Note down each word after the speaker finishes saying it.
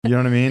You know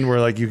what I mean?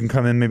 Where like you can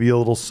come in maybe a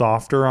little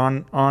softer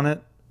on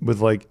it with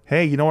like,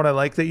 hey, you know what I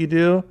like that you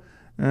do?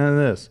 And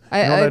this. You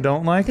know what I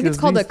don't like? I think it's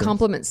called a things.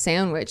 compliment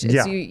sandwich. It's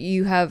Yeah.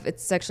 you have,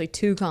 it's actually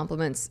 2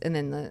 compliments and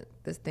then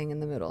this thing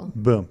in the middle.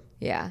 Boom.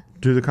 Yeah.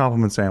 Do the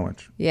compliment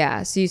sandwich.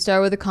 Yeah. So you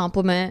start with a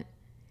compliment.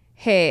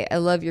 Hey, I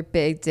love your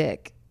big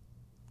dick.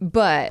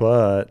 But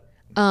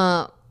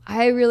I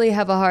really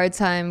have a hard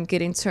time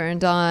getting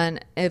turned on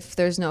if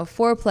there's no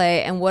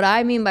foreplay. And what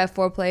I mean by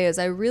foreplay is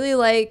I really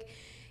like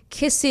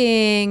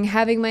kissing,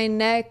 having my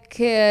neck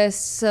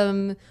kissed,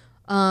 some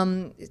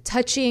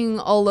touching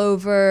all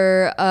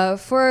over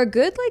for a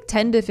good like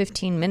 10 to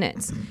 15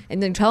 minutes.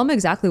 And then tell them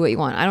exactly what you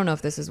want. I don't know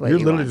if this is what You're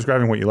you literally want.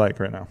 describing what you like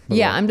right now.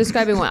 Yeah, I'm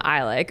describing what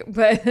I like.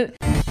 But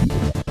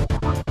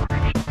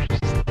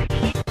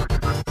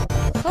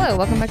hello,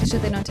 welcome back to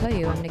Shit They Don't Tell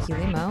You. I'm Nikki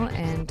Limo,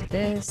 and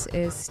this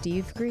is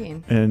Steve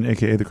Green. And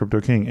AKA the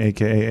Crypto King,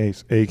 AKA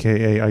Ace,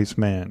 AKA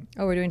Iceman.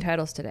 Oh, we're doing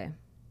titles today.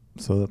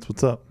 So that's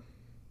what's up.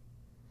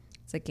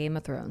 It's like Game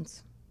of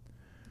Thrones.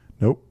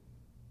 Nope.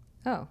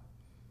 Oh,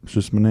 It's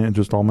just my name,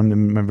 just all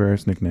my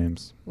various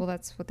nicknames. well,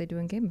 that's what they do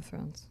in Game of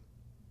Thrones.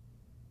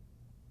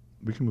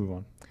 We can move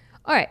on.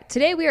 All right,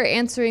 today we are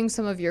answering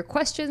some of your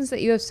questions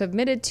that you have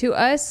submitted to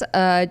us.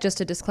 Just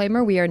a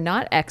disclaimer, we are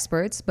not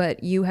experts,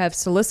 but you have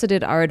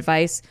solicited our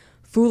advice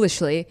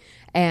foolishly,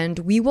 and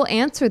we will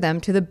answer them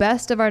to the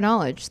best of our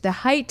knowledge, the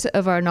height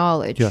of our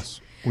knowledge.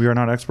 Yes. We are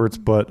not experts,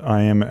 but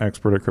I am an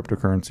expert at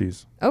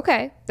cryptocurrencies.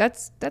 Okay,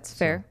 that's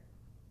fair.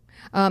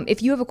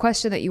 If you have a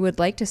question that you would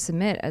like to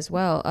submit as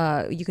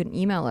well, you can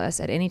email us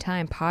at any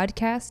time,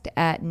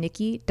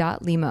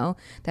 podcast@nikki.limo.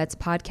 That's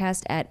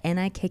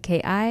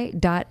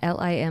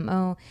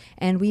podcast@nikki.limo.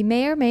 And we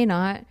may or may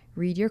not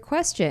read your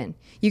question.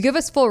 You give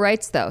us full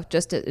rights, though,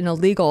 just in a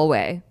legal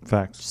way,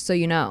 Facts. just so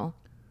you know.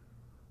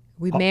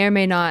 We may or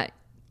may not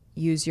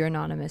use your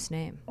anonymous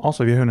name.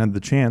 Also, if you haven't had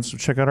the chance,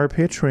 check out our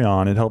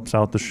Patreon. It helps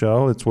out the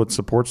show. It's what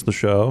supports the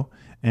show.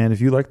 And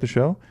if you like the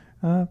show,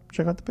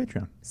 check out the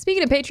Patreon.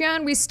 Speaking of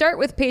Patreon, we start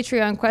with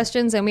Patreon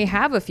questions, and we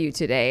have a few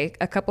today.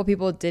 A couple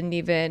people didn't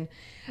even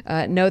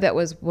know that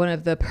was one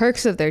of the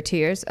perks of their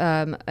tiers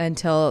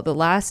until the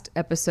last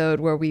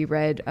episode where we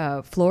read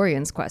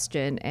Florian's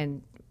question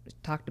and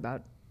talked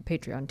about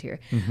Patreon tier.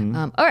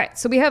 All right,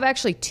 so we have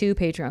actually 2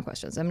 Patreon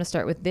questions. I'm going to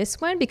start with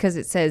this one because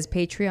it says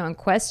Patreon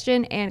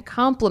question and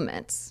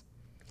compliments.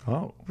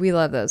 Oh. We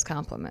love those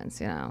compliments.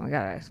 You know,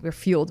 we're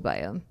fueled by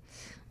them.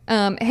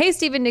 Hey,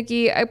 Steve and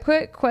Nikki, I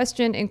put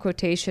question in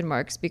quotation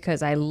marks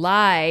because I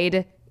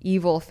lied,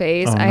 evil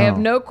face. Oh, I have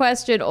no. no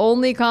question,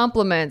 only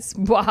compliments.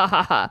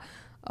 All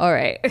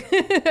right.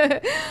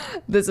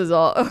 This is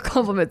all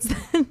compliments.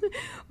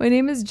 My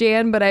name is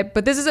Jan,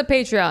 but this is a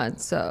Patreon.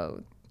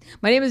 So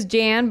my name is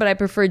Jan, but I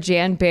prefer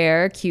Jan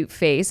Bear, cute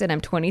face, and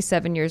I'm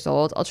 27 years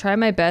old. I'll try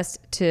my best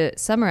to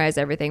summarize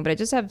everything, but I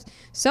just have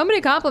so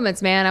many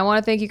compliments, man. I want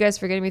to thank you guys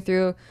for getting me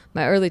through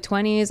my early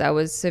 20s. I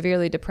was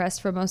severely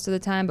depressed for most of the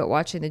time, but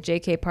watching the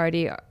JK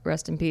Party,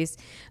 rest in peace,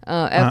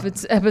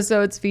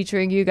 episodes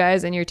featuring you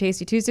guys and your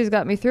Tasty Tuesdays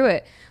got me through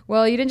it.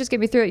 Well, you didn't just get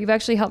me through it. You've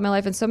actually helped my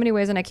life in so many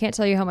ways, and I can't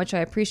tell you how much I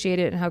appreciate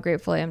it and how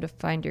grateful I am to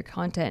find your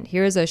content.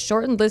 Here is a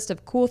shortened list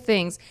of cool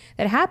things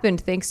that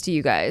happened thanks to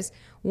you guys.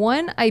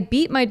 1, I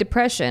beat my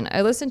depression.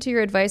 I listened to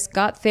your advice,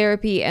 got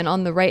therapy, and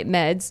on the right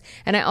meds.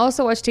 And I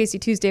also watched Tasty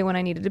Tuesday when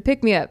I needed to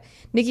pick me up.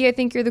 Nikki, I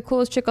think you're the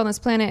coolest chick on this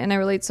planet, and I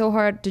relate so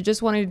hard to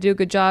just wanting to do a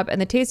good job. And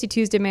the Tasty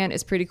Tuesday man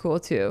is pretty cool,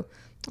 too.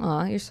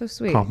 Aw, you're so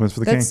sweet. Compliments for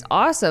the That's king.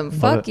 awesome.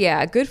 Fuck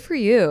yeah. Good for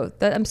you.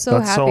 I'm so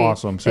That's so happy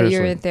awesome. that you're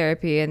Seriously. in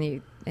therapy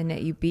and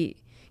that you beat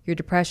your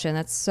depression.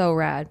 That's so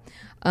rad.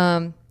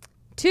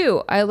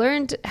 2, I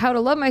learned how to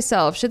love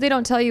myself. Shit They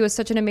Don't Tell You is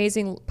such an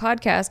amazing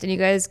podcast, and you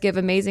guys give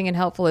amazing and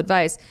helpful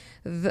advice.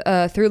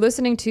 Through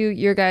listening to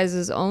your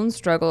guys' own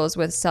struggles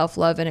with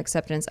self-love and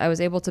acceptance, I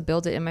was able to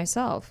build it in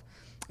myself.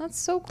 That's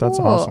so cool. That's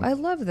awesome. I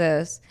love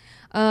this.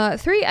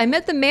 3, I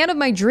met the man of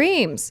my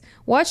dreams.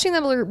 Watching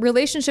the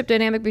relationship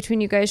dynamic between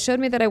you guys showed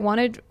me that I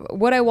wanted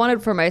what I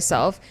wanted for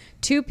myself.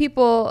 2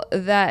 people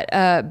that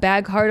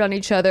bag hard on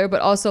each other,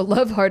 but also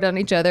love hard on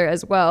each other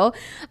as well.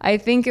 I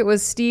think it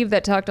was Steve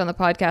that talked on the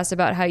podcast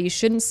about how you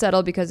shouldn't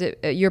settle because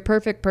your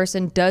perfect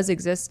person does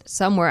exist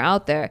somewhere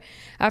out there.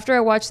 After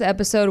I watched the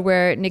episode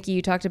where, Nikki,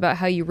 you talked about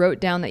how you wrote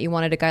down that you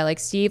wanted a guy like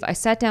Steve, I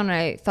sat down and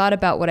I thought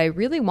about what I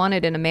really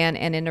wanted in a man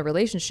and in a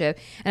relationship.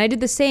 And I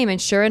did the same.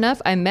 And sure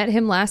enough, I met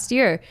him last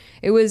year.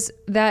 It was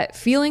that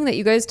feeling that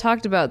you guys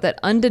talked about, that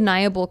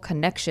undeniable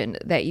connection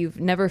that you've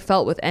never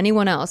felt with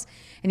anyone else.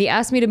 And he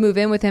asked me to move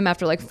in with him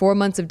after like 4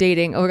 months of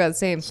dating. Oh my God,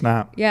 same.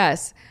 Snap.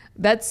 Yes.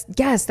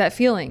 That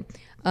feeling.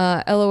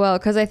 LOL.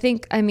 Because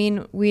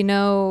we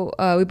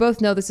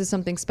both know this is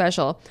something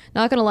special.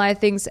 Not gonna lie,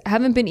 things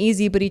haven't been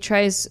easy, but he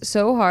tries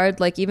so hard,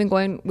 like even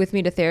going with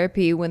me to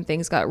therapy when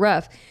things got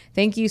rough.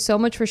 Thank you so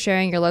much for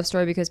sharing your love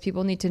story, because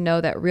people need to know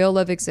that real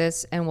love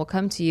exists and will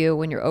come to you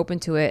when you're open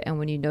to it and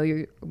when you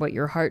know what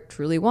your heart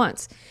truly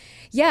wants.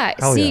 Yeah.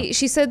 Hell See, yeah.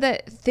 she said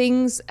that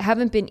things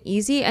haven't been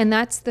easy. And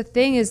that's the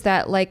thing, is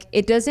that like,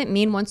 it doesn't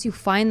mean once you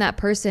find that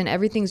person,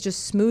 everything's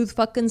just smooth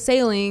fucking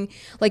sailing.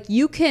 Like,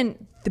 you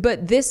can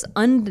But this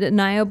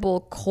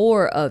undeniable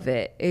core of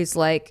it is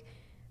like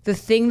the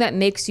thing that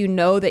makes you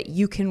know that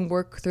you can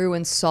work through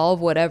and solve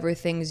whatever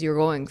things you're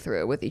going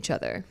through with each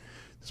other.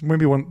 It's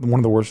maybe one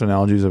of the worst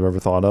analogies I've ever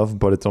thought of,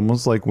 but it's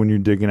almost like when you're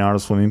digging out a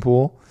swimming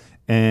pool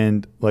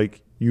and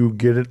like you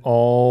get it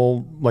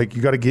all, like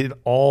you got to get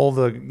all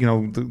the, you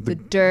know, the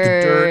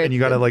dirt and you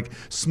got to like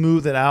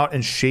smooth it out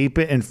and shape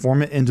it and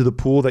form it into the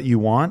pool that you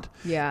want.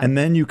 Yeah. And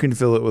then you can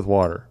fill it with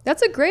water.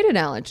 That's a great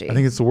analogy. I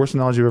think it's the worst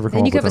analogy I've ever come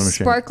up with. And you have a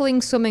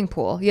sparkling swimming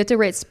pool. You have to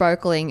write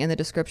sparkling in the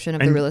description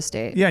of the real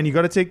estate. Yeah, and you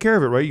got to take care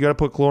of it, right? You got to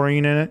put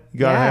chlorine in it. You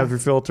got to have your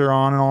filter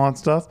on and all that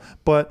stuff.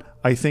 But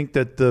I think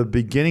that the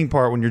beginning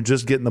part, when you're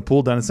just getting the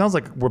pool done, it sounds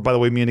like by the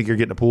way, me and Nick are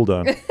getting a pool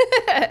done.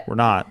 We're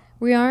not.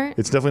 We aren't?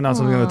 It's definitely not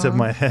something on the tip of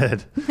my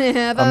head. I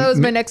thought that was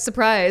my next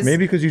surprise.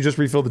 Maybe because you just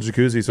refilled the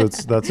jacuzzi, so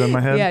that's in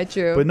my head. Yeah,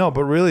 true. But no,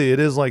 but really,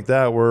 it is like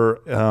that where,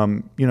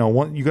 you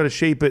know, you got to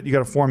shape it, you got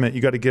to form it,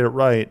 you got to get it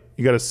right,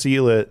 you got to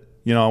seal it,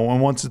 you know,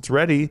 and once it's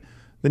ready,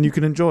 then you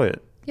can enjoy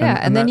it. Yeah,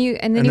 and then you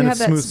have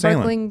that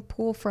sparkling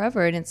pool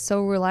forever, and it's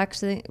so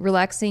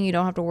relaxing. You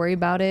don't have to worry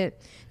about it.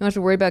 You don't have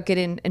to worry about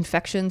getting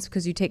infections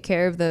because you take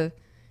care of the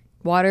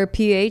water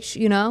pH,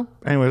 you know.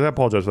 Anyways, I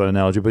apologize for that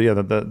analogy, but yeah,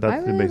 that's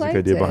really the basic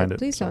idea behind it.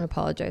 Please don't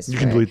apologize. You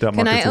can delete that.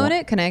 Can I own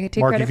it? Can I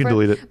take credit for it? Mark, you can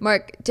delete it.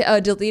 Mark,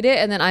 delete it,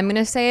 and then I'm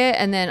gonna say it,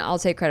 and then I'll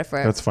take credit for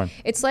it. That's fine.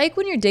 It's like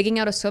when you're digging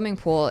out a swimming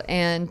pool,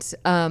 and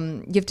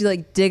you have to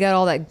like dig out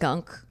all that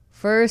gunk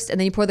first, and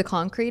then you pour the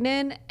concrete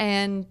in,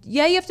 and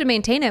yeah, you have to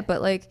maintain it,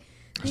 but like.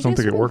 I just don't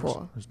think it works.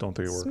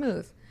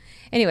 Smooth.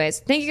 Anyways,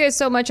 thank you guys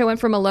so much. I went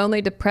from a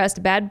lonely,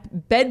 depressed,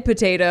 bad bed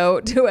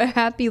potato to a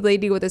happy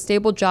lady with a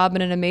stable job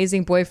and an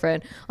amazing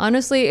boyfriend.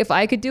 Honestly, if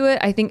I could do it,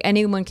 I think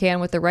anyone can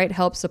with the right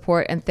help,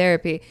 support, and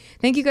therapy.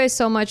 Thank you guys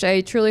so much.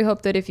 I truly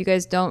hope that if you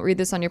guys don't read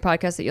this on your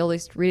podcast, that you'll at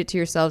least read it to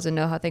yourselves and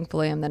know how thankful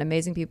I am that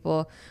amazing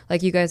people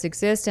like you guys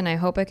exist. And I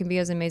hope I can be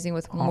as amazing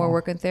with more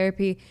work and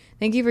therapy.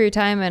 Thank you for your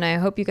time, and I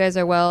hope you guys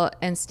are well.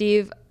 And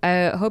Steve,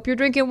 I hope you're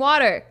drinking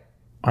water.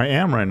 I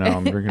am right now.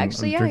 I'm drinking,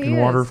 Actually, I'm drinking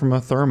water from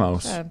a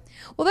thermos.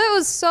 Well, that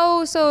was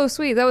so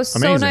sweet. That was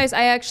amazing. So nice.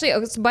 I actually,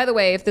 by the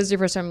way, if this is your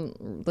first time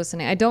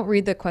listening, I don't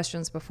read the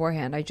questions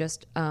beforehand. I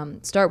just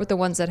start with the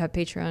ones that have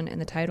Patreon in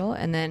the title,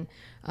 and then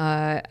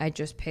I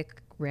just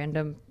pick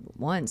random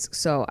ones.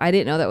 So I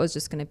didn't know that was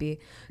just going to be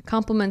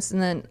compliments,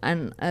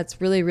 and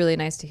that's really, really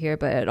nice to hear.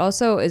 But it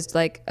also is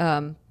like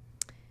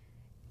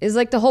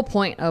the whole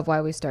point of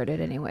why we started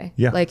anyway.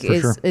 Yeah, like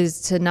sure.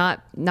 is to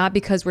not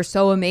because we're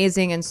so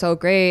amazing and so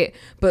great,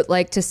 but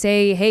like to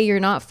say, hey, you're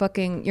not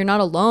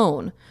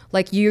alone.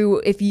 Like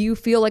if you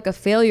feel like a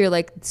failure,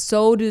 like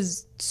so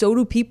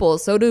do people,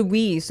 so do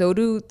we,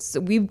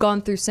 we've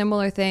gone through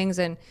similar things,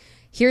 and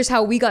here's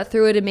how we got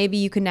through it, and maybe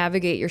you can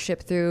navigate your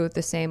ship through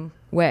the same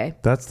way.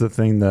 That's the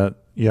thing that,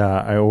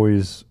 I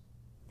always,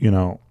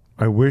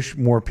 I wish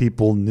more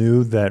people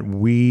knew that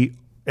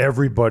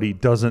everybody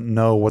doesn't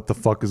know what the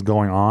fuck is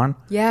going on.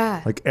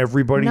 Yeah. Like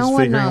everybody's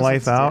figuring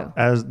life out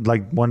as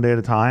like one day at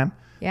a time.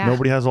 Yeah.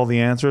 Nobody has all the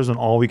answers, and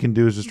all we can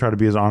do is just try to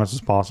be as honest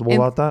as possible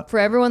about that. For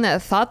everyone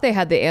that thought they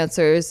had the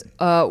answers,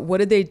 what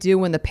did they do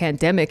when the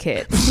pandemic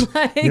hit?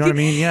 Like, you know what I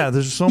mean? Yeah,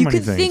 there's so many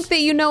things. You could think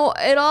that you know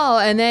it all,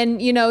 and then,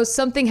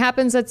 something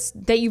happens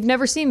that you've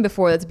never seen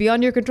before, that's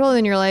beyond your control,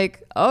 and you're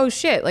like, oh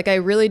shit, like I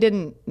really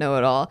didn't know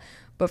it all.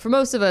 But for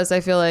most of us, I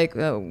feel like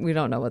we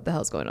don't know what the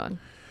hell's going on.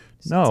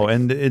 No,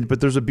 but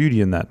there's a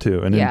beauty in that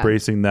too, and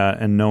embracing that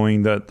and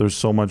knowing that there's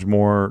so much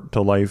more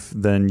to life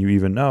than you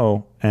even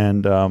know.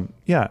 And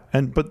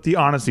but the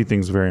honesty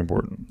thing is very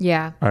important.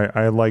 Yeah.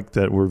 I like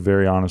that we're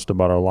very honest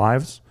about our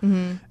lives.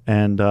 Mm-hmm.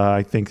 And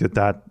I think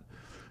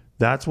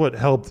that's what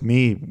helped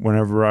me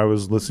whenever I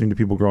was listening to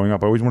people growing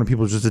up. I always wanted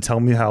people just to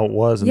tell me how it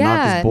was and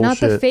not this bullshit. Not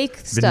the fake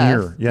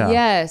veneer. Stuff. Yeah.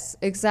 Yes,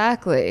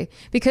 exactly.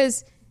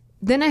 Because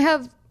then I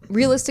have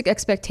realistic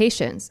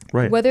expectations,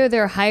 right? Whether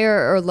they're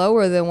higher or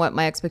lower than what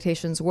my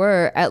expectations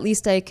were, at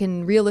least I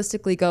can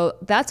realistically go,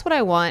 that's what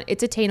I want,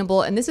 it's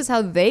attainable, and this is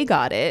how they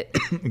got it.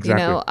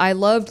 Exactly. I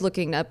loved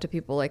looking up to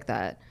people like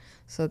that.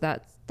 So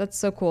that's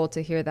so cool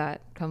to hear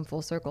that come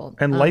full circle.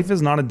 And life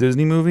is not a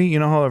Disney movie. You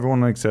know how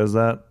everyone says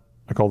that?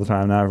 Like all the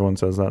time now, everyone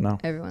says that now.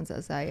 Everyone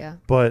says that, yeah.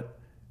 But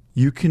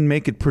you can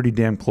make it pretty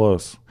damn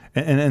close.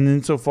 And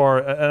insofar,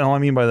 and all I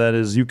mean by that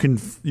is you can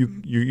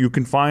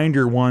find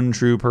your one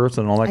true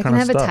person and all that kind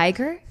of stuff. I can have a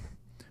tiger?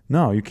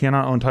 No, you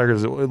cannot own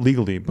tigers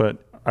legally,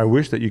 but I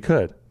wish that you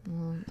could.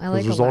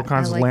 There's all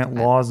kinds of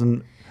laws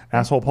and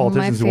asshole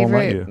politicians who won't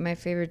let you. My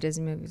favorite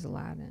Disney movie is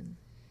Aladdin.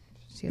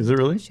 Is it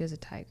really? She has a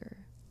tiger.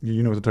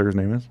 You know what the tiger's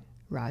name is?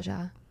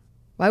 Raja.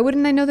 Why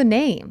wouldn't I know the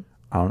name?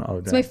 I don't know.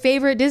 It's my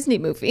favorite Disney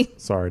movie.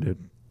 Sorry,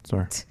 dude.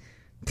 Sorry.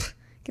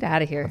 Get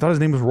out of here. I thought his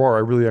name was Roar. I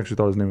really actually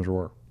thought his name was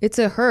Roar. It's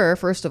a her,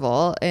 first of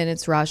all, and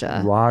it's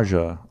Raja.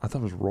 Raja. I thought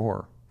it was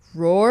Roar.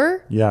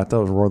 Roar? Yeah, I thought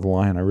it was Roar the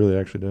Lion. I really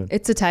actually did.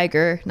 It's a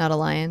tiger, not a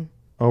lion.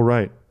 Oh,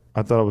 right.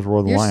 I thought it was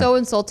Roar the Lion. You're so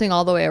insulting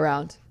all the way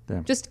around.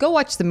 Damn. Just go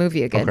watch the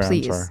movie again,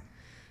 please. I'm sorry.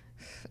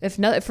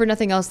 If for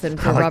nothing else, then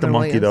for I like Robin the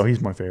monkey, Williams. Though.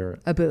 He's my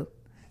favorite. Abu.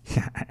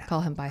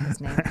 Call him by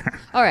his name.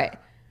 All right.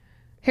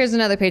 Here's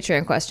another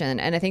Patreon question,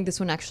 and I think this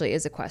one actually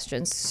is a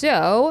question.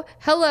 So,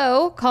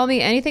 hello, call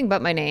me anything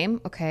but my name.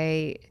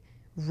 Okay,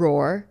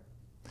 Roar.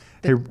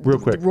 Hey, real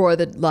quick. Roar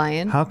the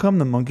lion. How come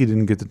the monkey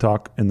didn't get to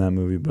talk in that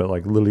movie, but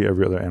like literally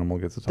every other animal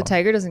gets to talk? The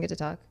tiger doesn't get to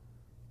talk.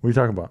 What are you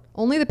talking about?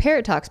 Only the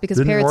parrot talks because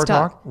Didn't parrots Roar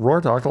talk.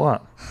 Roar talked a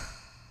lot.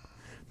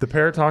 The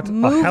parrot talked a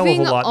hell of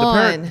a lot.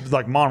 The parrot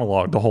like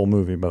monologued the whole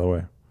movie, by the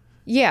way.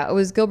 Yeah, it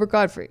was Gilbert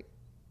Gottfried.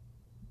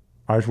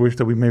 I just wish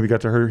that we maybe got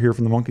to hear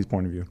from the monkey's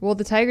point of view. Well,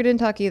 the tiger didn't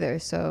talk either,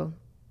 so.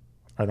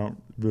 I don't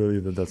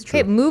believe that that's true.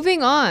 Okay,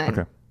 moving on.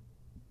 Okay.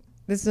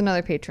 This is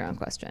another Patreon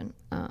question.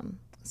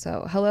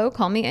 So, hello,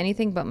 call me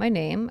anything but my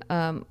name.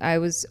 I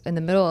was in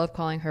the middle of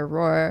calling her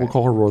Roar. We'll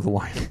call her Roar the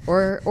lion.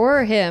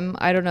 or him.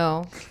 I don't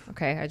know.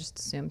 Okay, I just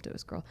assumed it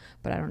was girl,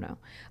 but I don't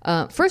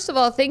know. First of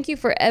all, thank you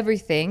for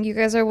everything. You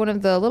guys are one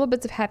of the little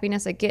bits of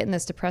happiness I get in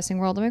this depressing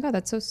world. Oh my God,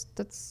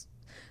 that's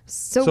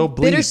so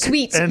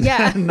bittersweet. And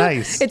yeah,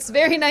 nice. It's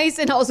very nice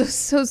and also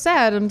so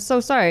sad. I'm so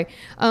sorry.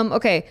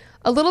 Okay,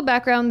 a little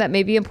background that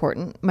may be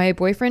important. My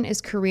boyfriend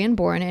is Korean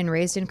born and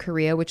raised in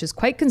Korea, which is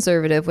quite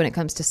conservative when it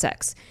comes to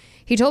sex.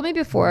 He told me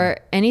before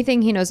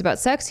anything he knows about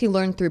sex he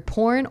learned through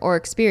porn or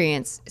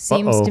experience.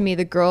 Seems to me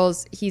the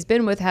girls he's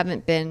been with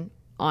haven't been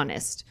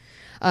honest.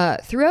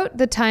 Throughout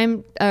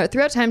time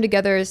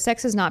together,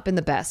 sex has not been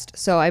the best.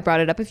 So I brought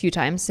it up a few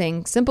times,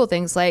 saying simple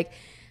things like,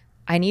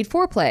 I need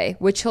foreplay,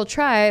 which he'll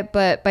try,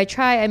 but by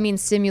try I mean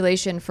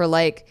stimulation for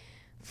like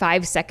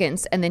 5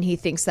 seconds, and then he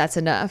thinks that's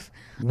enough.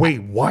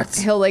 Wait, what?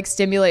 He'll like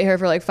stimulate her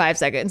for like 5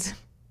 seconds,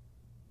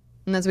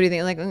 and that's what he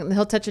thinks. Like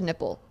he'll touch a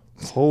nipple.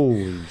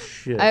 Holy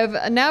shit.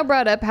 I've now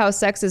brought up how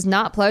sex is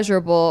not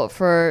pleasurable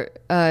for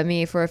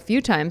me for a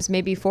few times,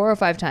 maybe 4 or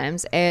 5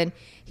 times, and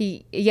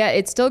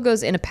it still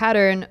goes in a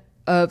pattern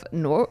of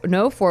no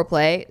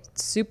foreplay,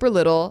 super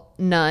little,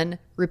 none,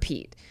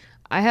 repeat.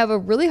 I have a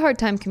really hard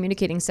time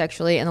communicating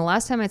sexually, and the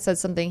last time I said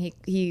something,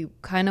 he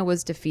kind of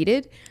was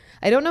defeated.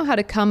 I don't know how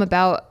to come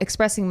about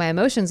expressing my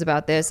emotions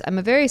about this. I'm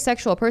a very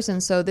sexual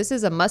person, so this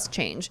is a must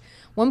change.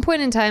 One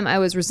point in time, I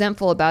was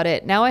resentful about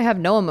it. Now I have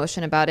no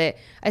emotion about it.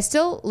 I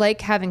still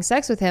like having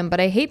sex with him, but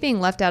I hate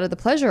being left out of the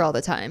pleasure all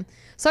the time.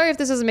 Sorry if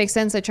this doesn't make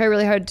sense. I try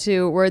really hard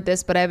to word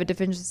this, but I have a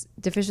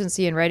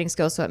deficiency in writing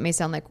skills, so it may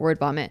sound like word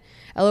vomit.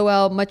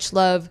 LOL, much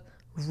love,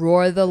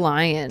 Roar the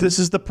lion. This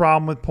is the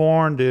problem with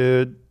porn,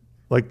 dude.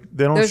 Like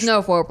they don't. There's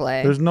no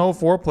foreplay. There's no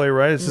foreplay,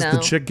 right? It's just the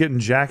chick getting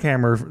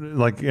jackhammer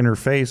like in her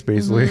face,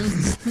 basically,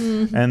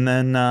 and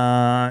then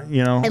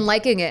and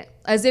liking it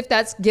as if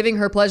that's giving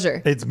her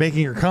pleasure. It's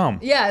making her come.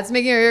 Yeah, it's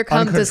making her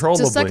come.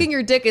 Uncontrollably. To sucking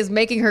your dick is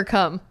making her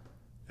come.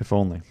 If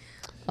only.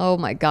 Oh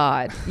my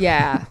God.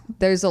 Yeah,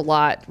 there's a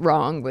lot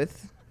wrong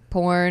with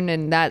porn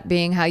and that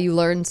being how you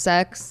learn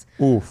sex.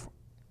 Oof.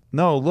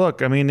 No,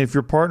 look, I mean, if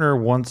your partner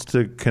wants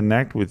to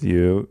connect with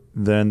you,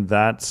 then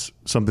that's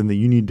something that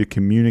you need to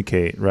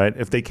communicate, right?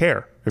 If they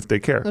care.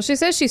 Well, she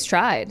says she's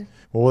tried.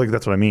 Well, like,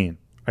 that's what I mean.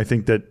 I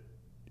think that,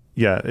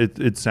 yeah,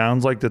 it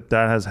sounds like that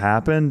has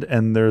happened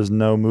and there's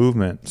no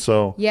movement.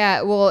 So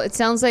yeah, well, it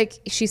sounds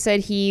like she said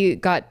he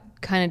got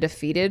kind of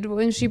defeated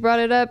when she brought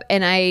it up.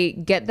 And I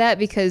get that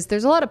because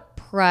there's a lot of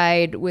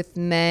pride with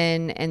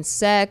men and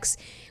sex,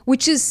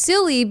 which is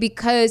silly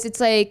because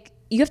it's like,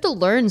 you have to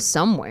learn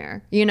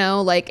somewhere,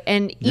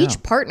 and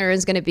each partner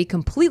is going to be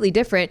completely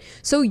different.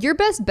 So your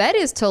best bet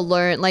is to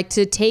learn, like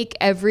to take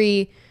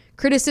every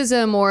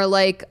criticism or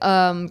like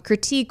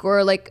critique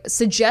or like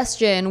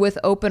suggestion with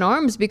open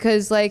arms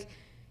because like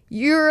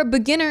you're a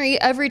beginner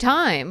every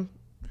time.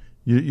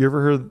 You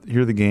ever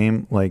hear the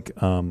game like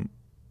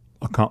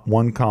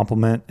one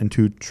compliment and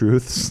 2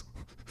 truths?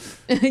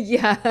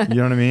 Yeah. You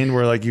know what I mean?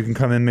 Where like you can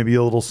come in maybe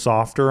a little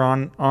softer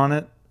on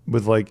it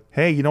with like,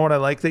 hey, you know what I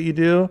like that you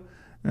do?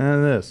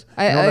 And this.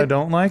 What I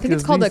don't like. I think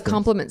it's called a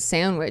compliment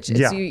sandwich. It's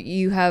yeah.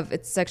 You have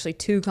it's actually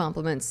 2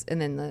 compliments and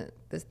then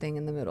this thing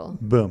in the middle.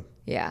 Boom.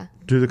 Yeah.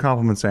 Do the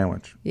compliment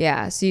sandwich.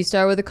 Yeah. So you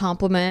start with a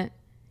compliment.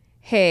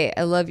 Hey,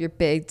 I love your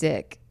big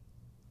dick.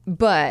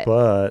 But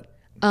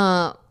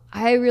I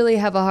really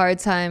have a hard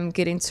time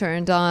getting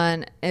turned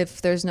on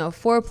if there's no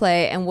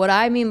foreplay. And what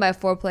I mean by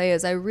foreplay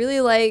is I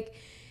really like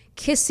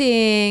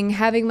kissing,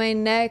 having my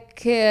neck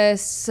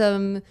kissed,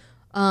 some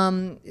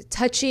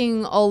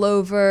touching all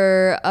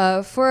over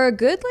for a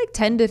good like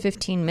 10 to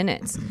 15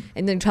 minutes,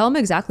 and then tell them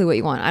exactly what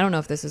you want. I don't know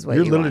if this is what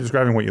you're you literally want.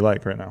 describing what you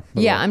like right now.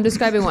 Yeah, I'm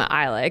describing what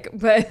I like,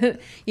 but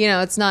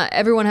it's not,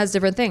 everyone has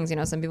different things.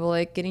 Some people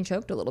like getting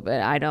choked a little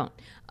bit. I don't.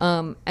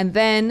 And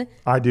then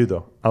I do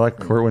though. I like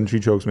her when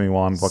she chokes me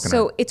while I'm fucking.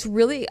 So it's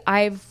really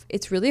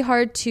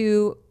hard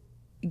to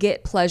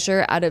get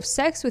pleasure out of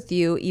sex with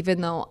you,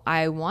 even though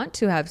I want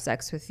to have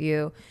sex with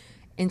you,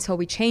 until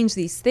we change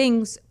these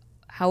things.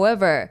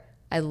 However,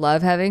 I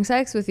love having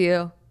sex with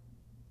you.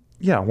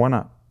 Yeah, why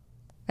not?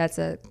 That's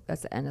the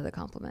end of the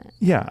compliment.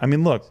 Yeah, I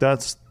mean, look,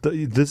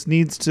 you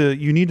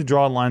need to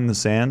draw a line in the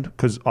sand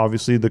because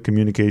obviously the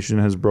communication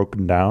has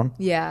broken down.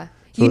 Yeah.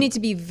 You need to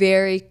be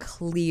very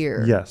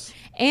clear. Yes.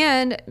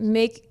 And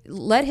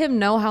let him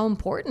know how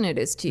important it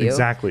is to you.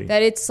 Exactly.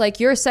 That it's like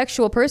you're a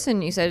sexual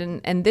person, you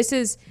said, and this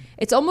is,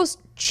 it's almost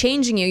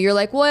changing you. You're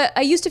like, well,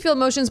 I used to feel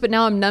emotions, but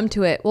now I'm numb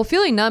to it. Well,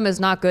 feeling numb is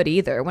not good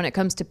either when it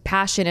comes to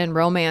passion and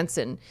romance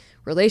and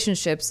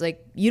relationships.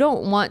 Like, you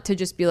don't want to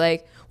just be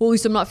like, well, at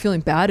least I'm not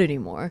feeling bad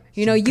anymore.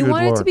 You know, you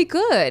want it to be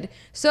good.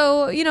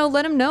 So, you know,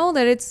 let him know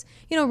that it's,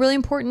 you know, really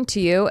important to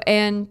you.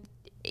 And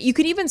you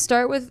can even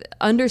start with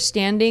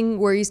understanding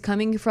where he's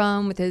coming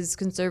from with his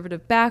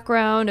conservative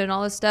background and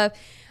all this stuff.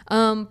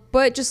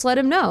 But just let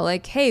him know,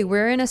 like, hey,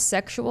 we're in a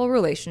sexual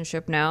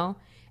relationship now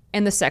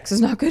and the sex is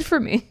not good for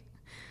me.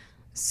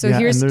 So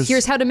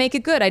here's how to make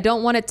it good. I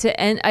don't want it to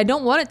end. I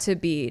don't want it to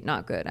be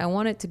not good. I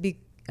want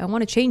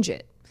to change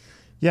it.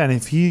 Yeah. And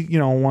if he, you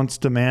know, wants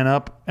to man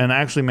up and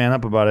actually man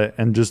up about it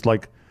and just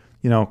like,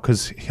 you know,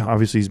 because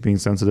obviously he's being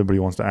sensitive, but he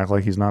wants to act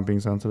like he's not being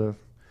sensitive.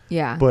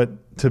 Yeah.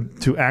 But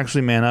to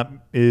actually man up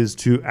is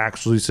to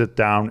actually sit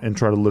down and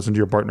try to listen to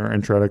your partner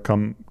and try to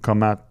come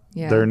at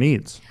their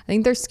needs. I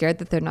think they're scared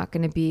that they're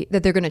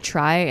going to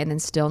try and then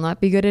still not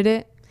be good at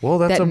it. Well,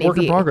 that's a work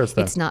in progress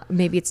then.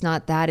 Maybe it's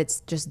not that,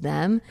 it's just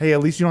them. Hey, at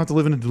least you don't have to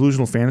live in a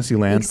delusional fantasy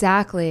land.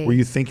 Exactly. Where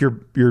you think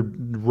you're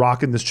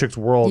rocking this chick's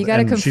world you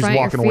gotta and she's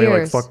walking away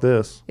like, fuck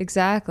this.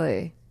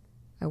 Exactly.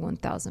 I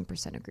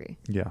 1000% agree.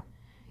 Yeah.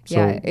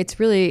 Yeah, it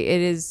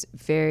is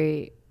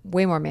way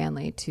more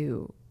manly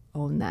to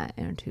own that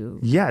and to...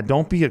 Yeah,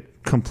 don't be a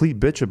complete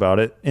bitch about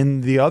it in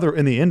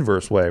the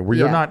inverse way where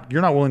you're not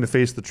willing to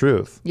face the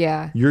truth.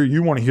 Yeah.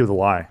 You want to hear the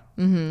lie.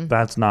 Mm-hmm.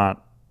 That's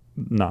not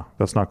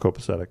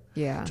copacetic.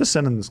 Yeah. Just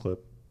send him this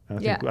clip. I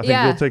think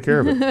you'll take care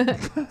of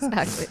it.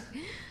 Exactly.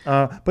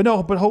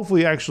 But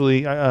hopefully actually,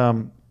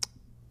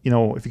 you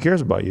know, if he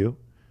cares about you,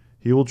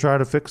 he will try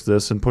to fix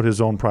this and put his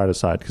own pride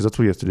aside because that's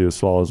what he has to do is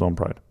swallow his own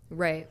pride.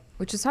 Right.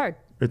 Which is hard.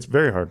 It's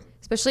very hard.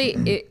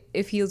 Especially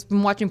if he's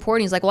been watching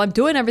porn, he's like, well, I'm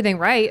doing everything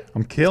right.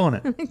 I'm killing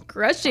it.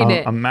 Crushing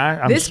it. I'm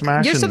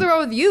smashing. There's something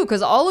wrong with you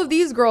because all of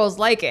these girls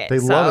like it. They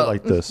love it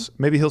like this.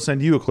 Maybe he'll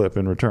send you a clip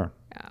in return.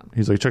 Yeah.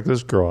 He's like, check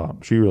this girl out.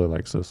 She really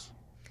likes this.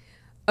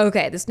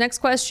 Okay, this next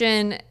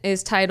question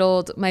is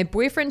titled, My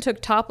Boyfriend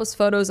Took Topless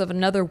Photos of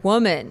Another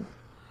Woman.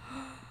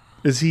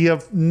 Is he a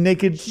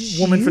naked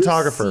woman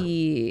photographer?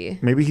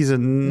 Maybe he's a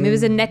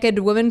naked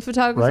woman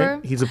photographer.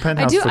 Right? He's a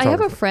penthouse photographer. I have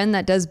a friend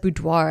that does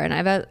boudoir, and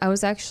I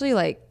was actually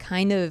like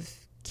kind of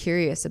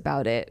curious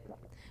about it.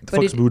 The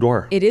fuck's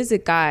boudoir? It is a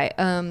guy.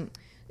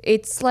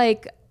 It's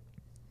like,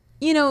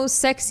 you know,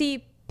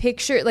 sexy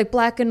picture, like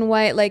black and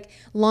white, like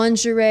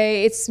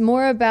lingerie. It's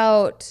more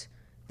about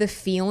the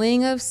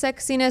feeling of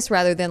sexiness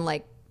rather than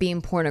like being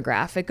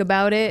pornographic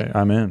about it.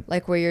 I'm in.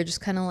 Like where you're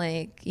just kind of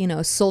like, you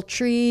know,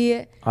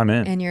 sultry. I'm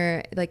in. And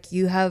you're like,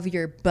 you have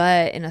your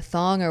butt in a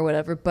thong or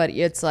whatever, but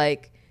it's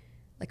like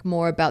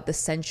more about the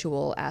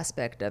sensual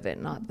aspect of it,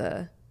 not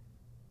the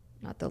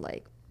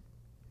like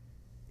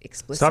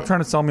explicit. Stop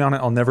trying to sell me on it.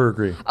 I'll never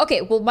agree.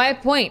 Okay. Well, my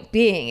point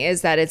being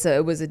is that it's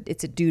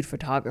a dude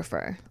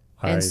photographer.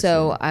 And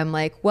so I'm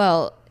like,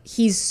 well,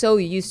 he's so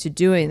used to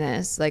doing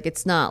this. Like,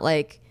 it's not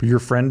like. But your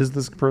friend is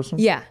this person?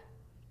 Yeah.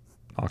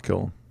 I'll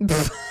kill him.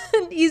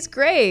 He's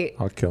great.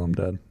 I'll kill him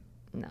dead.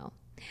 No.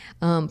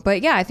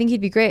 But yeah, I think he'd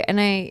be great. And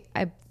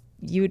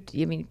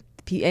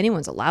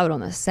anyone's allowed on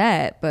the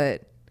set,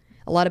 but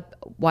a lot of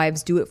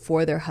wives do it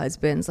for their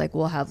husbands. Like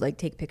we'll have like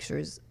take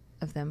pictures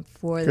of them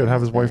for them. Have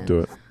his wife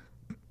do it.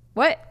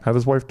 What? Have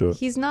his wife do it.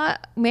 He's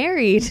not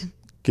married.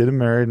 Get him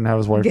married and have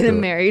his wife do it. Get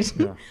him married.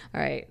 Yeah. All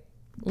right.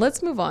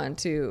 Let's move on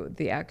to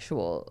the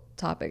actual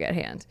topic at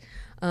hand.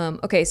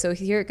 Okay, so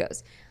here it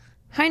goes.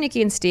 Hi,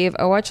 Nikki and Steve.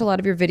 I watch a lot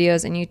of your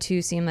videos and you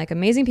two seem like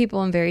amazing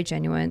people and very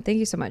genuine. Thank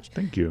you so much.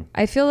 Thank you.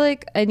 I feel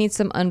like I need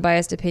some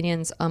unbiased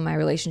opinions on my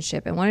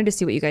relationship and wanted to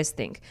see what you guys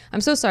think.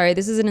 I'm so sorry.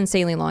 This is an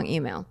insanely long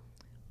email.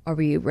 Are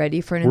we ready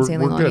for an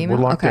insanely long email?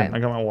 We're locked in. I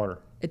got my water.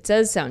 It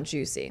does sound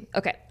juicy.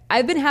 Okay.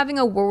 I've been having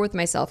a war with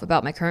myself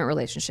about my current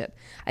relationship.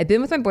 I've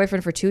been with my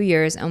boyfriend for 2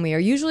 years and we are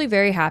usually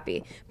very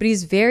happy, but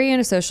he's very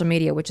into social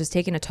media, which has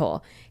taken a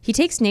toll. He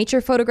takes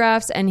nature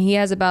photographs and he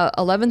has about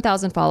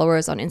 11,000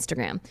 followers on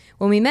Instagram.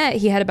 When we met,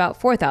 he had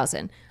about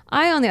 4,000.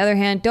 I, on the other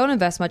hand, don't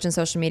invest much in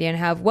social media and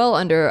have well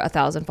under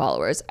 1,000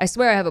 followers. I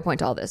swear I have a point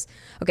to all this.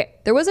 Okay,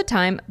 there was a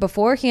time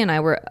before he and I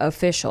were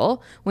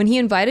official when he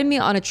invited me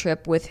on a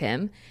trip with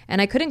him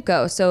and I couldn't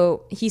go,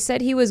 so he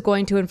said he was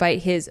going to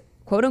invite his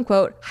quote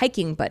unquote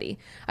hiking buddy.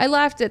 I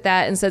laughed at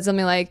that and said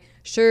something like,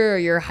 sure,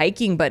 your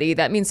hiking buddy.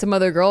 That means some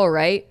other girl,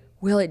 right?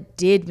 Well, it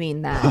did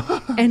mean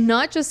that. And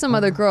not just some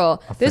other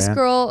girl. This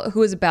girl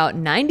who is about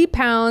 90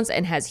 pounds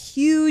and has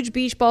huge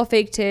beach ball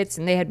fake tits,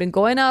 and they had been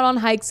going out on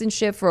hikes and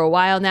shit for a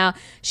while now.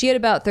 She had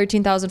about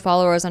 13,000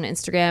 followers on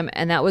Instagram,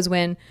 and that was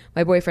when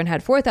my boyfriend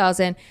had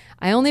 4,000.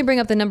 I only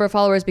bring up the number of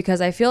followers because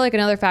I feel like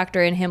another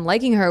factor in him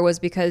liking her was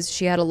because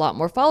she had a lot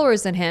more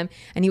followers than him,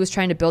 and he was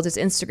trying to build his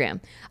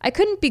Instagram. I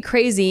couldn't be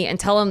crazy and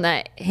tell him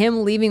that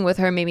him leaving with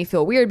her made me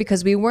feel weird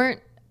because we weren't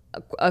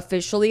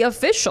officially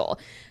official.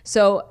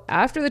 So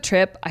after the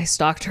trip, I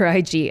stalked her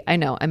IG. I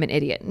know, I'm an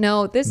idiot.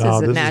 No, this is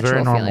a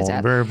natural feeling to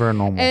have. Very, very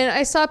normal. And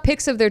I saw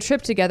pics of their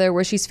trip together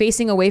where she's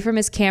facing away from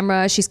his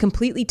camera. She's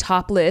completely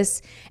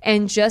topless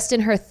and just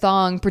in her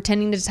thong,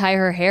 pretending to tie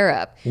her hair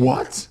up.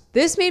 What?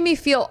 This made me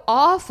feel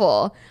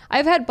awful.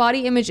 I've had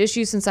body image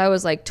issues since I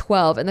was like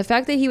 12. And the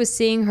fact that he was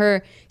seeing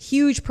her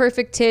huge,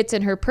 perfect tits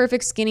and her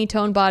perfect skinny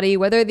tone body,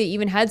 whether they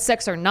even had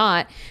sex or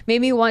not,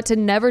 made me want to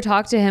never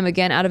talk to him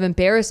again out of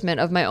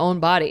embarrassment of my own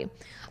body.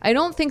 I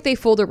don't think they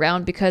fooled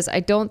around because I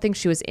don't think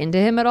she was into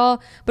him at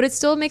all, but it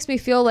still makes me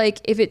feel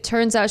like if it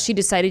turns out she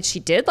decided she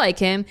did like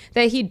him,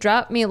 that he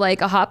dropped me like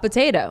a hot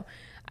potato.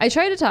 I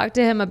tried to talk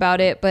to him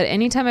about it, but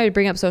anytime I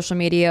bring up social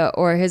media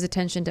or his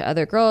attention to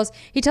other girls,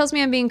 he tells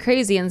me I'm being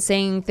crazy and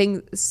saying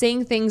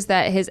things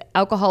that his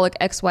alcoholic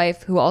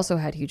ex-wife, who also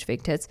had huge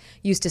fake tits,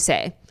 used to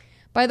say.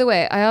 By the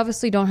way, I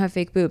obviously don't have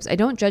fake boobs. I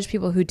don't judge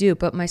people who do,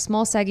 but my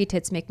small saggy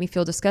tits make me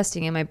feel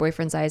disgusting in my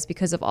boyfriend's eyes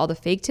because of all the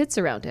fake tits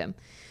around him.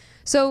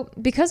 So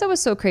because I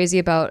was so crazy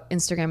about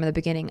Instagram in the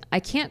beginning,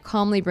 I can't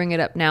calmly bring it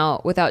up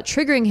now without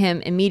triggering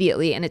him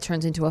immediately and it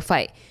turns into a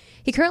fight.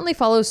 He currently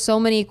follows so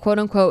many quote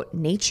unquote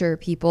nature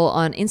people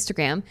on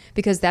Instagram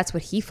because that's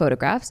what he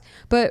photographs.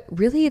 But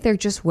really, they're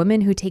just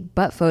women who take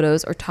butt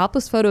photos or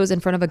topless photos in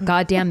front of a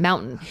goddamn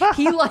mountain.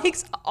 He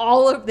likes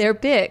all of their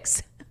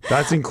pics.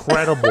 That's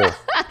incredible.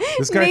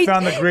 This guy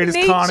found the greatest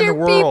con in the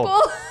world.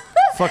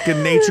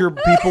 Fucking nature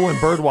people and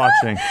bird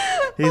watching.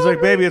 He's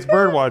like, baby, it's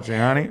bird watching,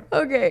 honey.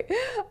 Okay.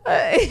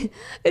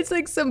 It's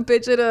like some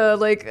bitch at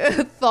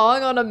a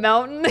thong on a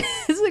mountain.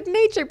 It's like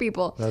nature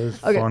people. That is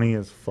funny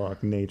as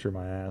fuck. Nature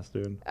my ass,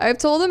 dude. I've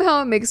told him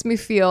how it makes me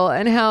feel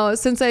and how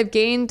since I've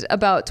gained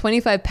about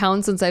 25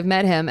 pounds since I've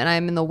met him and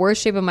I'm in the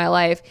worst shape of my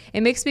life,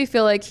 it makes me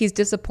feel like he's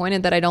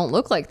disappointed that I don't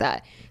look like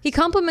that. He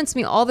compliments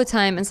me all the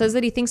time and says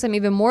that he thinks I'm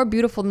even more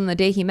beautiful than the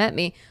day he met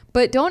me.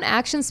 But don't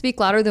actions speak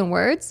louder than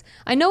words?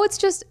 I know it's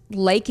just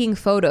liking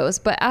photos,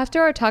 but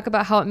after our talk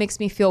about how it makes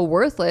me feel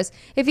worthless,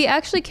 if he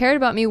actually cared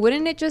about me,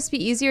 wouldn't it just be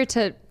easier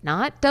to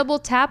not double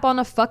tap on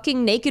a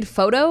fucking naked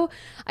photo?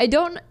 I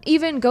don't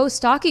even go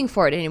stalking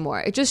for it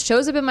anymore. It just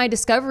shows up in my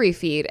discovery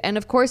feed. And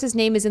of course, his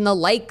name is in the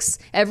likes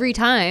every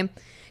time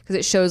because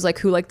it shows like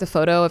who liked the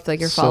photo if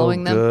like you're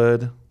following them.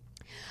 Good.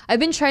 I've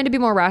been trying to be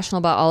more rational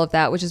about all of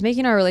that, which is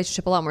making our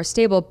relationship a lot more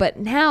stable. But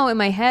now in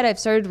my head, I've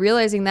started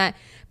realizing that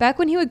back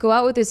when he would go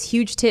out with his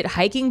huge tit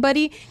hiking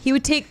buddy, he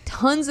would take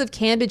tons of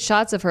candid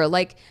shots of her,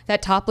 like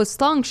that topless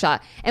thong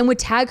shot, and would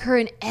tag her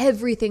in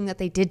everything that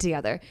they did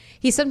together.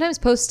 He sometimes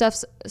posts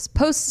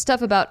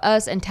stuff about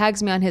us and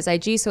tags me on his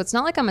IG, so it's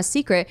not like I'm a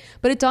secret,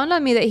 but it dawned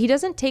on me that he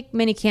doesn't take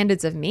many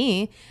candids of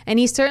me, and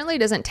he certainly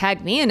doesn't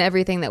tag me in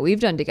everything that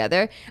we've done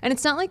together. And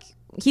it's not like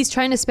he's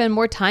trying to spend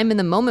more time in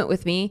the moment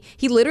with me.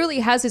 He literally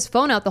has his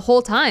phone out the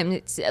whole time.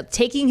 It's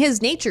taking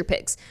his nature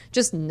pics,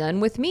 just none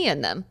with me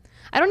in them.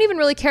 I don't even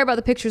really care about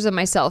the pictures of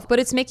myself, but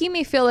it's making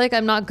me feel like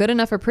I'm not good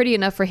enough or pretty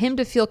enough for him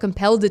to feel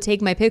compelled to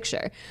take my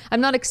picture.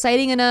 I'm not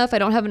exciting enough. I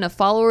don't have enough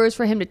followers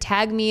for him to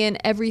tag me in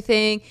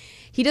everything.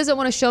 He doesn't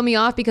want to show me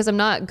off because I'm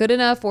not good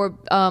enough or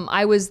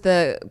I was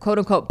the quote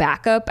unquote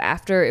backup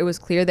after it was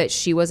clear that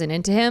she wasn't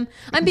into him.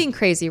 I'm being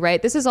crazy,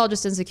 right? This is all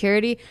just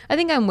insecurity. I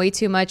think I'm way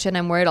too much and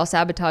I'm worried I'll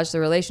sabotage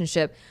the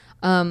relationship.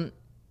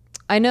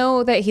 I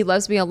know that he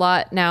loves me a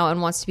lot now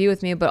and wants to be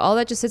with me, but all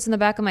that just sits in the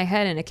back of my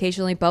head and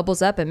occasionally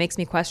bubbles up and makes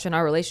me question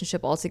our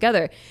relationship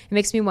altogether. It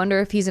makes me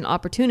wonder if he's an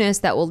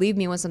opportunist that will leave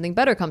me when something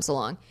better comes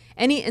along.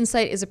 Any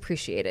insight is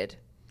appreciated.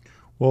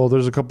 Well,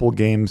 there's a couple of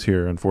games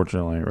here,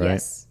 unfortunately, right?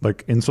 Yes.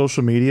 Like in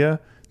social media,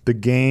 the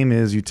game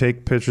is you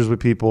take pictures with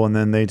people and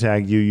then they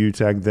tag you, you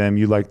tag them,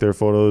 you like their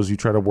photos, you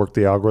try to work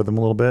the algorithm a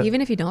little bit. Even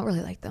if you don't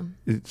really like them.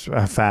 It's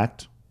a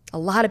fact. A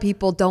lot of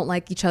people don't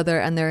like each other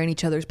and they're in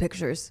each other's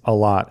pictures. A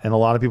lot. And a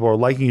lot of people are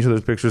liking each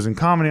other's pictures and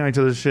commenting on each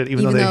other's shit,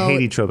 even though they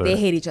hate each other. They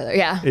hate each other,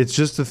 yeah. It's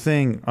just a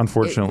thing,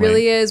 unfortunately. It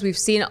really is. We've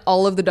seen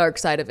all of the dark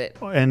side of it.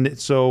 And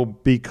so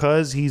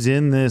because he's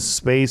in this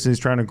space and he's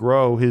trying to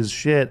grow his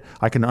shit,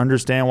 I can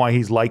understand why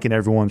he's liking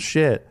everyone's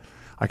shit.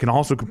 I can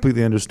also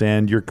completely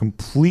understand your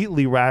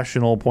completely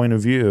rational point of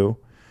view.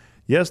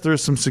 Yes,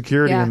 there's some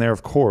security in there,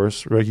 of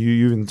course. Right?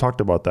 You even talked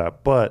about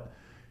that. But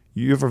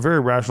you have a very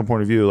rational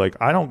point of view. Like,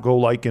 I don't go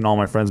liking all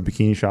my friends'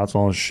 bikini shots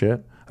and all this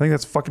shit. I think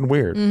that's fucking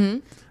weird. Mm-hmm.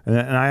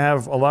 And I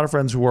have a lot of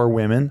friends who are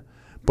women,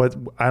 but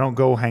I don't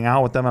go hang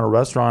out with them at a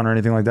restaurant or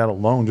anything like that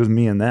alone, just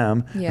me and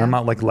them. Yeah. And I'm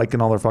not like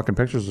liking all their fucking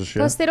pictures of shit.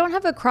 Plus, they don't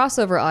have a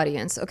crossover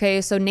audience. Okay,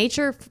 so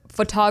nature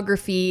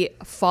photography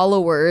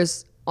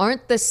followers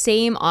aren't the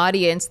same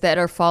audience that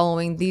are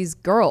following these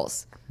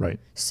girls. Right.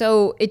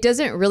 So it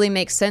doesn't really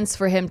make sense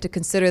for him to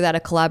consider that a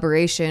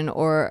collaboration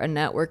or a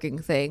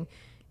networking thing.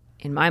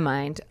 In my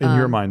mind. In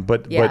your mind.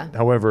 But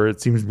however, it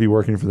seems to be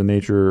working for the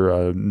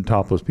nature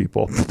topless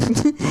people.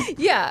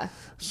 Yeah.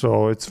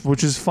 So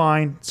which is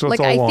fine. So like,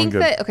 it's all I think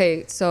that,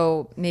 okay,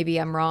 so maybe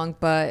I'm wrong,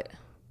 but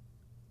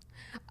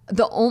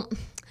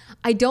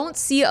I don't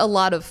see a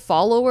lot of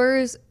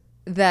followers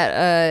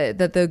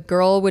that the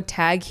girl would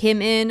tag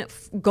him in,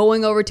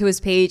 going over to his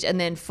page and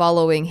then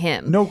following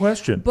him. No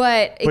question.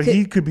 But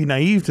he could be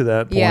naive to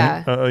that point.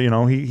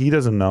 Yeah. He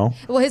doesn't know.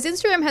 Well, his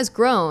Instagram has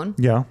grown.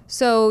 Yeah.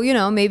 So,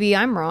 maybe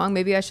I'm wrong.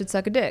 Maybe I should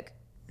suck a dick.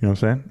 You know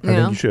what I'm saying? I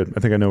think you should. I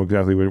think I know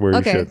exactly where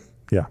you should.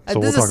 Yeah. So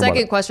this is the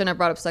second question I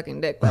brought up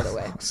sucking dick, by the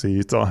way.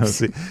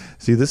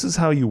 See, this is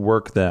how you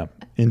work them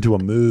into a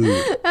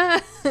mood.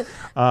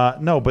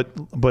 No,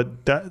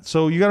 but that,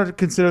 so you got to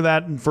consider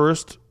that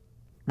first.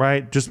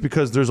 Right? Just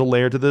because there's a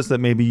layer to this that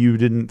maybe you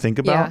didn't think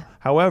about. Yeah.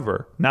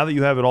 However, now that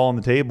you have it all on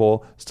the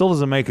table, still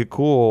doesn't make it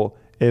cool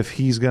if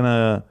he's going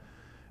to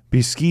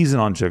be skeezing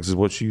on chicks is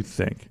what you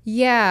think.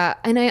 Yeah.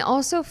 And I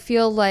also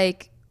feel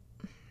like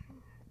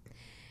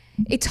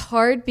it's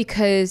hard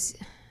because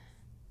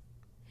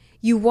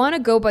you want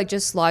to go by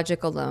just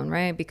logic alone,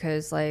 right?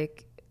 Because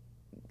like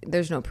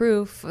there's no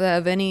proof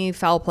of any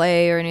foul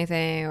play or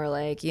anything, or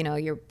like,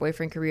 your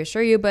boyfriend could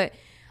reassure you, but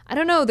I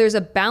don't know. There's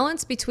a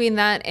balance between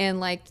that and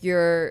like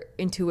your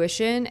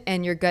intuition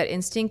and your gut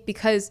instinct.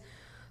 Because,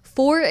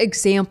 for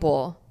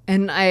example,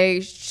 and I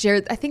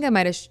shared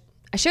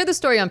the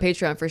story on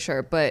Patreon for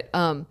sure, but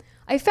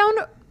I found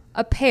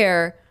a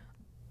pair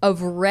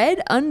of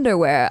red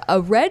underwear, a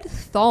red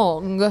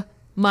thong,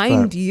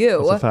 mind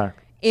you, that's a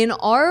fact, in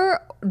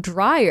our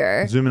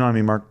dryer. Zoom in on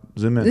me, Mark.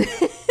 Zoom in.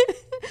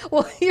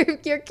 Well,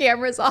 your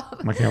camera's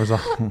off. My camera's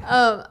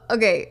off.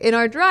 Okay, in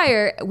our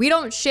dryer, we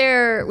don't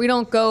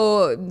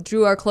go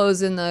drew our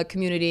clothes in the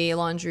community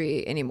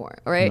laundry anymore,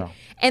 right? No.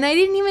 And I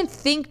didn't even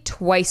think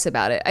twice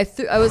about it.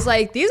 I was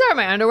like, these are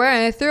my underwear,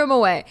 and I threw them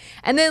away.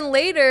 And then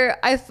later,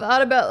 I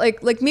thought about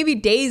like maybe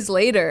days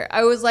later,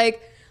 I was like,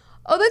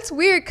 oh, that's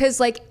weird, because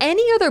like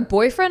any other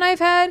boyfriend I've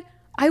had,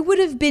 I would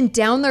have been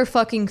down their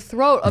fucking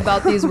throat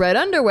about these red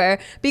underwear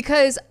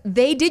because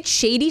they did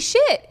shady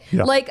shit.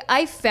 Yeah. Like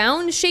I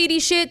found shady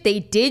shit.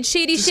 They did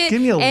shady shit.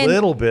 Give me a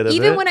little bit of it.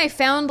 Even when I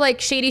found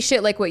like shady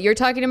shit, like what you're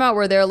talking about,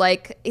 where they're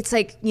like, it's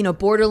like,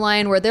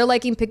 borderline where they're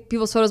liking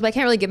people's photos, but I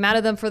can't really get mad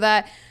at them for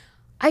that.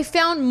 I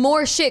found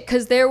more shit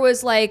because there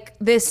was like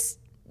this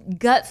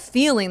gut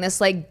feeling,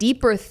 this like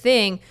deeper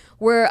thing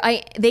where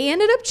they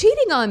ended up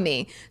cheating on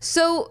me.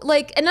 So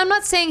like, and I'm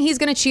not saying he's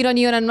going to cheat on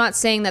you, and I'm not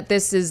saying that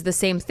this is the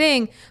same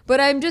thing, but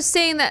I'm just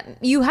saying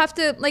that you have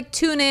to like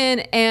tune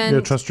in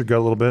and trust your gut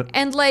a little bit.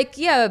 And like,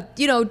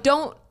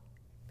 don't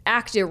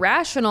act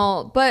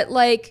irrational, but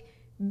like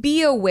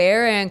be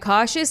aware and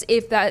cautious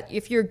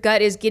if your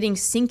gut is getting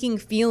sinking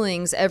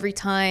feelings every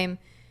time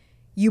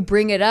you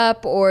bring it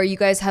up or you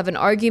guys have an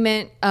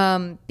argument,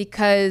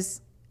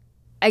 because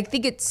I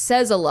think it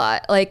says a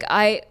lot. Like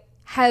I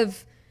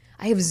have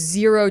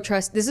zero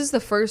trust. This is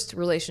the first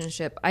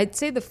relationship, I'd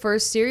say the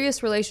first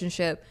serious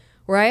relationship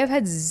where I have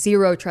had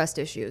zero trust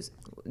issues.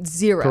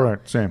 Zero.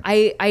 Correct. Same.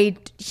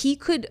 He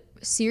could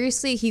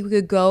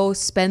go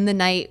spend the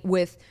night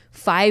with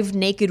 5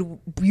 naked,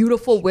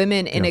 beautiful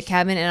women in a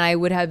cabin, and I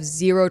would have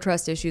zero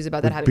trust issues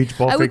about that happening.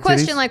 I would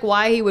question like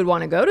why he would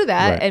want to go to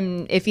that. Right.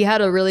 And if he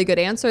had a really good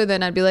answer,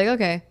 then I'd be like,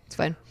 okay, it's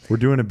fine. We're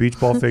doing a beach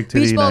ball fake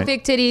titty Beach ball night.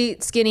 fake titty,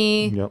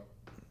 skinny. Yep.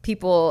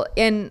 People,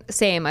 and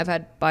same, I've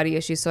had body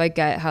issues, so I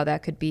get how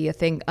that could be a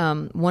thing.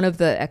 One of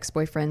the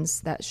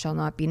ex-boyfriends that shall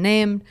not be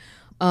named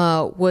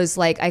was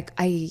like,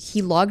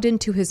 he logged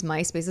into his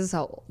MySpace. This is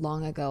how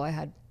long ago I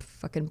had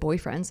fucking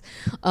boyfriends.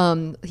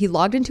 He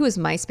logged into his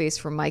MySpace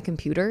from my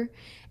computer,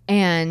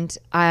 and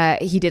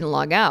he didn't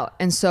log out.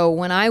 And so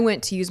when I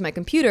went to use my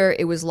computer,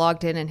 it was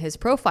logged in his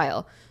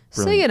profile.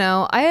 Brilliant.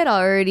 So, I had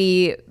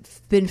already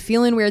been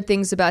feeling weird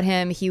things about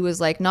him. He was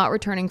like not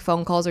returning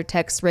phone calls or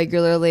texts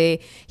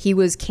regularly. He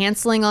was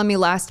canceling on me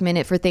last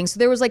minute for things. So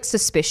there was like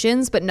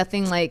suspicions, but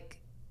nothing like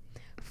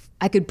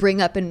I could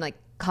bring up and like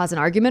cause an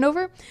argument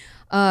over.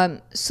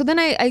 So then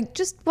I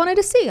just wanted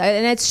to see,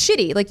 and it's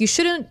shitty. Like you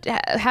shouldn't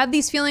have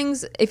these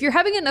feelings. If you're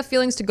having enough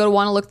feelings to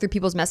want to look through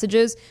people's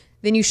messages,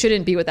 then you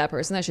shouldn't be with that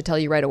person. That should tell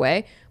you right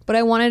away. But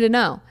I wanted to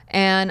know.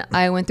 And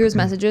I went through his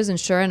messages, and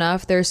sure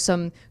enough, there's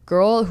some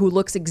girl who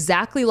looks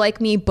exactly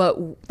like me, but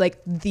like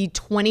the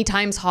 20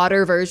 times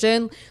hotter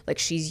version. Like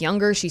she's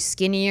younger, she's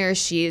skinnier,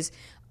 she's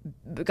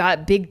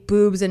got big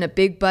boobs and a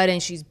big butt,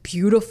 and she's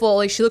beautiful.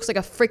 Like she looks like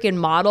a freaking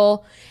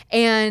model.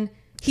 And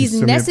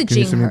he's messaging can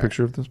you send her. Me a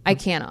picture of this? I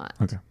cannot.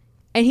 Okay.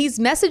 And he's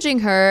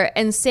messaging her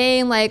and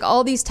saying like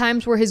all these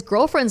times where his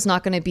girlfriend's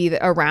not going to be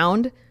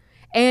around.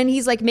 And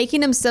he's like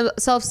making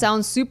himself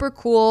sound super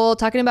cool,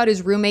 talking about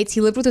his roommates.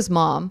 He lived with his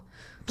mom.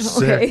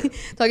 Okay.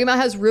 Talking about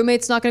how his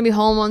roommate's not going to be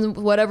home on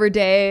whatever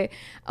day.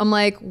 I'm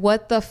like,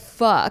 what the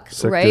fuck?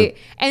 Sick, right?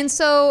 Dude. And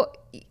so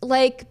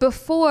like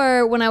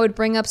before, when I would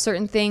bring up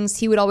certain things,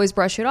 he would always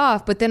brush it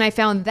off. But then I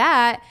found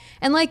that,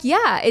 and like,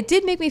 yeah, it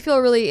did make me feel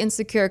really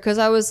insecure, because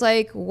I was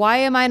like, why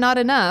am I not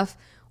enough?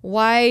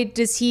 Why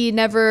does he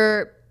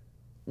never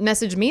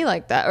message me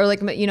like that? Or like,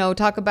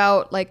 talk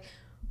about like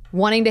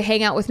wanting to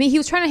hang out with me. He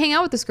was trying to hang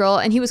out with this girl,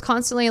 and he was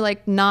constantly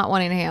like not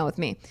wanting to hang out with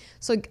me.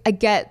 So I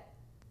get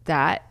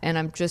that, and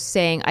I'm just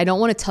saying I don't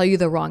want to tell you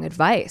the wrong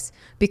advice,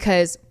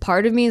 because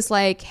part of me is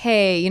like,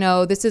 hey,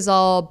 this is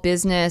all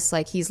business.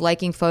 Like he's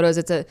liking photos.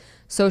 It's a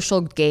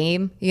social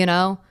game,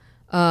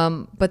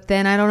 But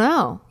then I don't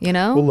know,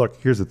 Well,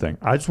 look, here's the thing.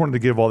 I just wanted to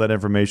give all that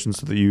information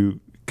so that you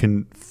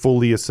can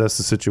fully assess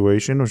the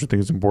situation, which I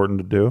think is important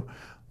to do.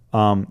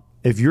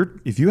 If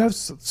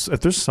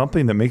there's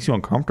something that makes you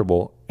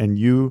uncomfortable and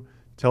you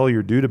tell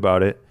your dude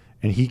about it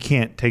and he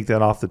can't take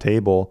that off the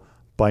table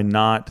by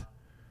not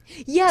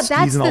that's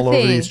the all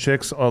thing. over these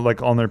chicks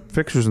like on their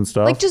pictures and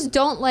stuff. Like, just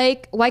don't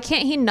why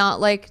can't he not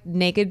like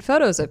naked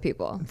photos of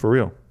people? For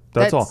real.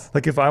 That's all.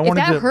 Like if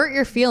that hurt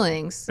your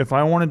feelings. If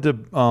I wanted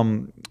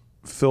to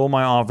fill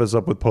my office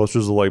up with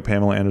posters of like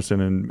Pamela Anderson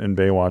and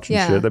Baywatch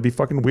and shit, that'd be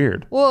fucking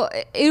weird. Well,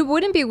 it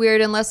wouldn't be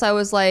weird unless I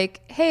was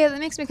like, hey, that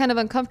makes me kind of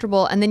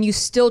uncomfortable, and then you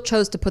still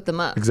chose to put them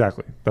up.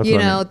 Exactly. That's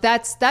what I mean.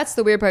 That's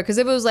the weird part, because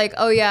if it was like,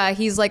 oh yeah,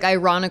 he's like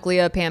ironically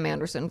a Pam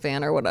Anderson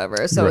fan or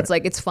whatever, so it's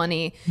like, it's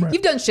funny. Right.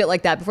 You've done shit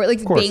like that before,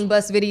 like Bang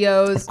Bus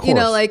videos,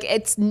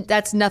 like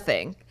that's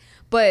nothing.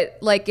 But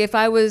like if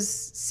I was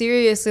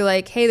seriously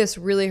like, hey, this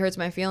really hurts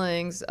my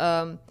feelings,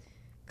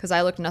 because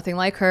I look nothing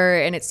like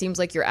her and it seems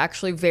like you're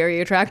actually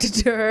very attracted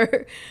to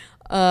her.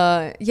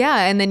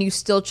 And then you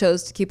still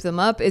chose to keep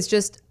them up.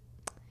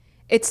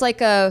 It's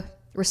like a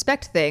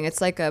respect thing. It's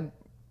like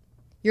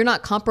you're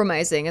not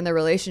compromising in the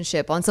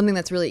relationship on something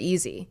that's really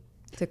easy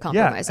to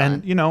compromise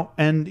on.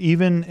 And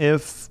even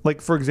if, like,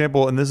 for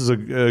example, and this is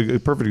a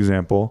perfect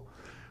example,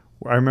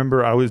 I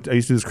remember I used to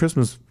do this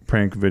Christmas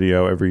prank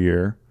video every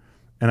year.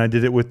 And I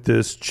did it with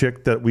this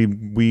chick that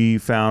we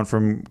found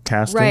from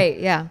casting. Right,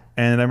 yeah.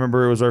 And I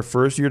remember it was our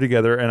first year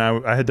together, and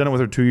I had done it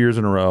with her 2 years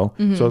in a row.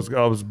 Mm-hmm. So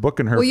I was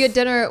booking her. Well, you had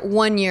done her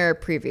 1 year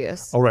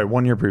previous. Oh, right,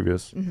 1 year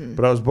previous. Mm-hmm.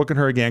 But I was booking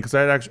her again because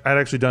I'd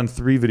actually done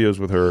 3 videos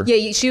with her.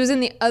 Yeah, she was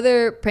in the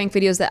other prank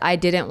videos that I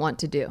didn't want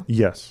to do.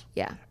 Yes.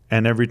 Yeah.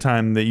 And every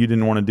time that you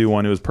didn't want to do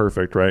one, it was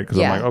perfect, right? Because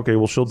I'm like, okay,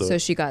 well, she'll do it. So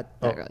she got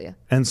that girl, yeah.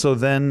 And so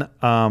then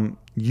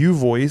you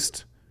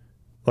voiced...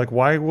 Like,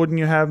 why wouldn't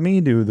you have me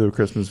do the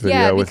Christmas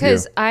video with you? Yeah,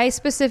 because I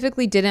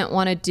specifically didn't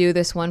want to do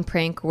this one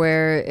prank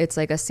where it's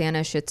like a Santa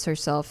shits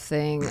herself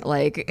thing.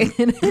 Like,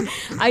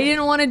 I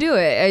didn't want to do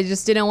it. I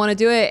just didn't want to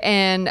do it.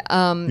 And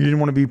you didn't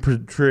want to be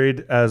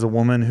portrayed as a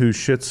woman who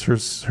shits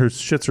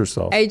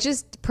herself. I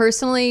just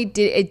personally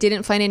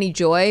didn't find any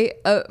joy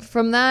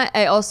from that.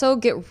 I also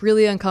get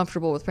really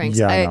uncomfortable with pranks.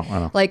 Yeah, I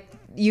know. Like,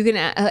 you can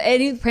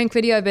any prank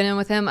video I've been in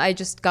with him, I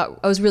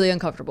was really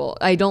uncomfortable.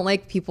 I don't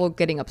like people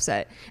getting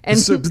upset. And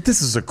but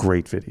this is a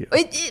great video.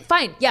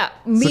 Fine, yeah.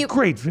 It's a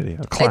great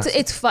video. Classic.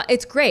 It's fun.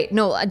 It's great.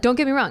 No, don't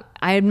get me wrong.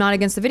 I am not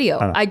against the video.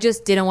 I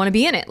just didn't want to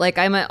be in it. Like,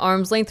 I'm at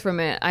arm's length from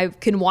it. I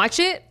can watch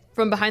it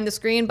from behind the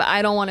screen, but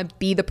I don't want to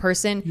be the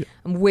person. Yeah.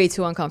 I'm way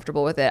too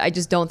uncomfortable with it. I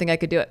just don't think I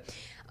could do it.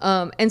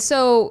 And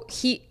so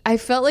I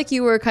felt like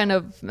you were kind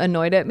of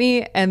annoyed at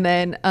me, and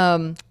then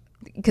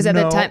because at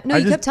that time,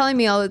 you kept telling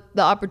me all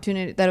the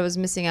opportunity that I was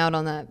missing out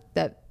on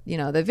that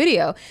the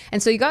video.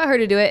 And so you got her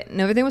to do it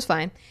and everything was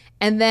fine.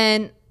 And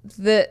then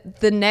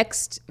the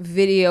next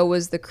video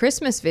was the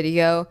Christmas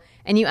video,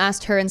 and you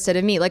asked her instead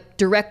of me, like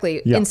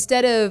directly. Yeah.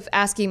 Instead of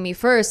asking me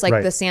first,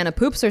 like the Santa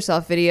poops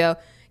herself video,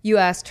 you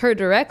asked her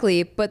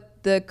directly.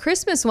 But the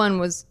Christmas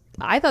one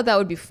I thought that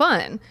would be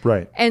fun.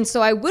 Right. And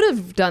so I would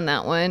have done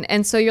that one.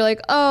 And so you're like,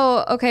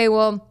 oh, okay,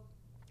 well,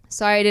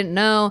 sorry, I didn't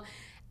know.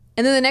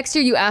 And then the next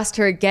year you asked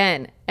her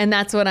again. And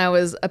that's when I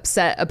was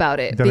upset about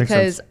it,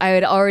 because I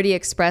had already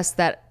expressed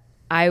that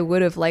I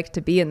would have liked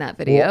to be in that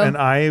video. Well, and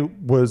I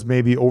was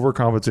maybe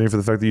overcompensating for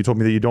the fact that you told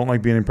me that you don't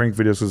like being in prank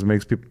videos because it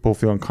makes people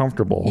feel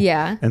uncomfortable.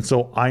 Yeah. And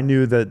so I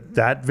knew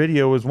that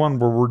video is one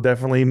where we're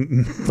definitely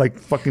like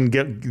fucking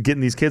getting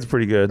these kids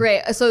pretty good.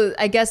 Right. So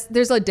I guess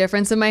there's a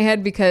difference in my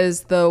head,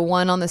 because the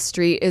one on the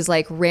street is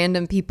like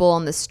random people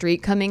on the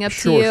street coming up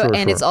to you.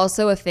 And it's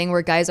also a thing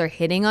where guys are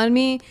hitting on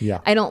me. Yeah.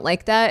 I don't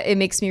like that. It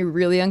makes me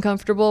really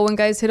uncomfortable when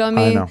guys hit on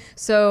me. I know.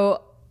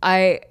 So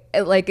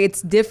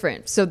it's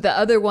different. So the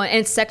other one, and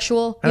it's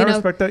sexual. And I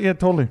respect that. Yeah,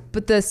 totally.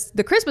 But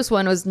the Christmas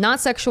one was not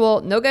sexual.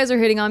 No guys are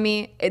hitting on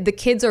me. The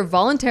kids are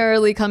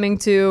voluntarily coming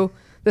to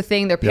the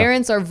thing. Their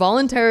parents are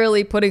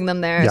voluntarily putting them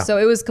there. Yeah. So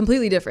it was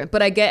completely different.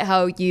 But I get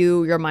how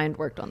your mind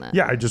worked on that.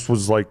 Yeah, I just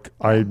was like,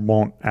 I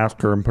won't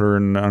ask her and put her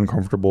in an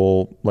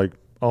uncomfortable, like,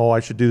 oh,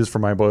 I should do this for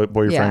my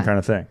boyfriend kind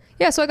of thing.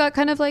 Yeah, so I got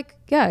kind of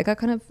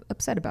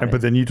upset about it.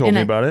 But then you told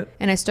me about it.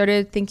 And I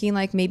started thinking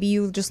like, maybe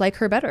you just like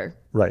her better.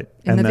 Right.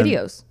 In the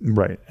videos.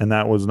 Right. And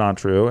that was not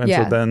true. And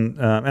so then,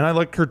 and I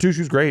liked her too.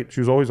 She was great. She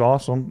was always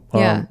awesome.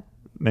 Yeah.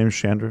 Name is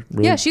Chandra.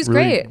 Really, she's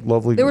really great.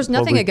 Lovely. There was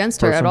nothing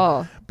against her at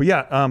all. But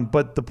yeah,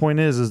 but the point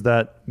is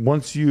that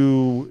once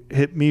you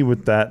hit me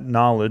with that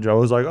knowledge, I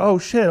was like, oh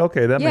shit,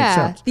 okay, that makes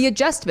sense. The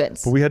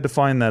adjustments. But we had to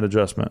find that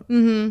adjustment.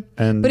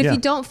 Mm-hmm. But if you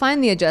don't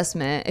find the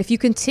adjustment, if you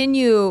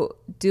continue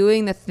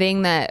doing the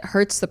thing that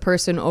hurts the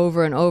person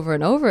over and over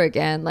and over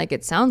again, like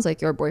it sounds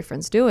like your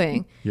boyfriend's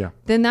doing,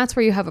 then that's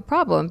where you have a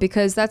problem,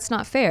 because that's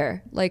not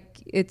fair.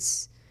 Like,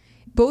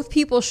 both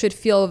people should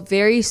feel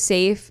very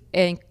safe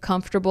and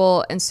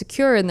comfortable and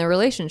secure in their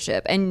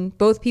relationship. And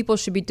both people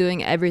should be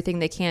doing everything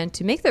they can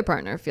to make their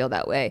partner feel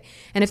that way.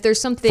 And if there's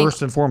something...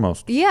 First and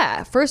foremost.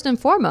 Yeah, first and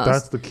foremost.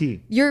 That's the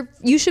key.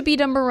 You should be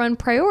number one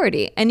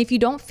priority. And if you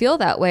don't feel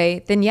that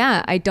way, then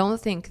I don't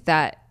think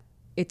that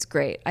it's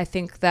great. I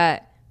think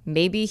that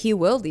maybe he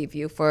will leave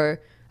you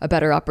for a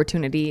better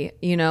opportunity,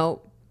 you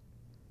know,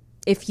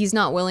 if he's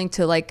not willing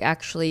to like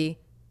actually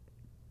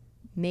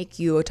make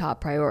you a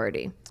top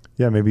priority.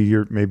 Yeah,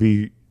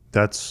 maybe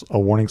that's a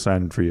warning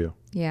sign for you.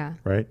 Yeah.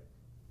 Right?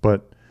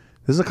 But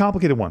this is a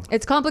complicated one.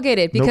 It's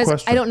complicated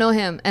because I don't know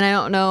him and I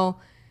don't know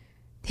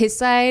his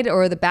side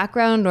or the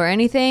background or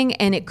anything.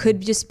 And it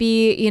could just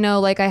be, you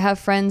know, like I have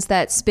friends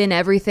that spin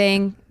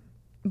everything.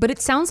 But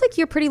it sounds like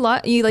you're pretty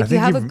you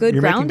have a good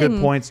grounding. Making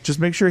good points. Just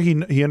make sure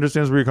he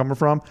understands where you're coming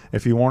from.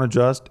 If you want to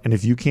adjust, and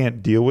if you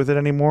can't deal with it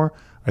anymore,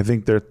 I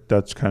think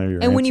that's kind of your.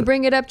 And answer. When you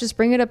bring it up, just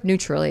bring it up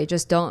neutrally.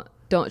 Just don't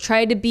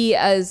try to be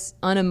as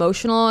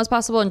unemotional as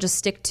possible, and just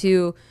stick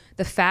to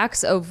the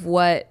facts of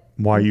why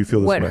you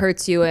feel this way.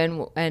 Hurts you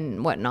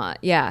and whatnot.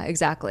 Yeah,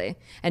 exactly.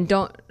 And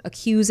don't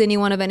accuse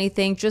anyone of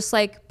anything. Just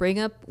like bring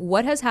up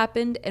what has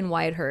happened and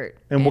why it hurt.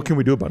 And what can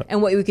we do about it?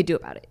 And what we could do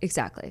about it.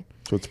 Exactly.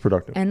 So it's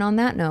productive. And on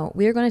that note,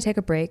 we are going to take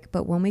a break.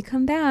 But when we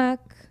come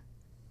back,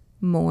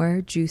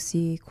 more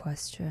juicy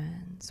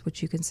questions,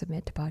 which you can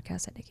submit to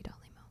podcast@nikki.limo.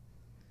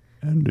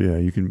 And yeah,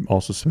 you can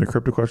also submit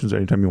crypto questions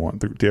anytime you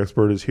want. The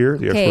expert is here.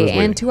 The expert is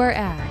waiting. And to our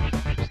ad.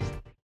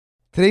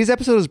 Today's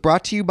episode is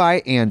brought to you by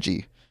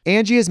Angie.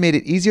 Angie has made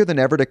it easier than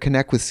ever to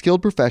connect with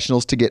skilled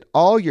professionals to get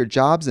all your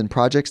jobs and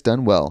projects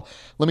done well.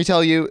 Let me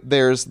tell you,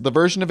 there's the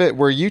version of it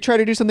where you try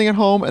to do something at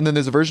home, and then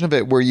there's a version of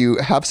it where you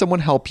have someone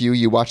help you,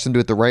 you watch them do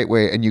it the right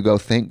way, and you go,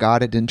 thank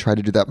God I didn't try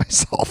to do that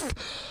myself.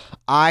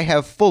 I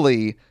have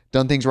fully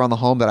done things around the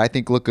home that I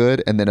think look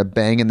good, and then a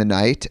bang in the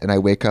night, and I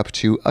wake up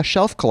to a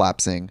shelf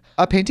collapsing,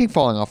 a painting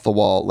falling off the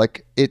wall.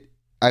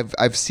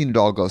 I've seen it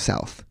all go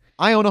south.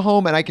 I own a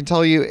home, and I can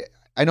tell you,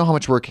 I know how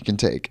much work it can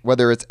take.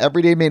 Whether it's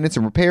everyday maintenance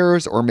and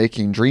repairs or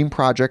making dream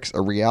projects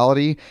a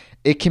reality,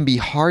 it can be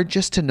hard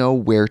just to know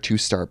where to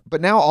start.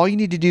 But now all you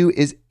need to do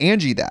is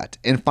Angie that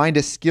and find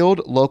a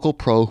skilled local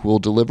pro who will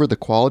deliver the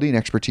quality and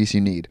expertise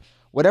you need.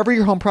 Whatever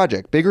your home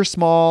project, big or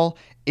small,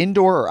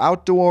 indoor or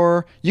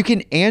outdoor, you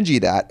can Angie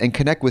that and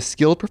connect with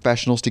skilled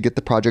professionals to get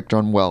the project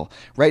done well.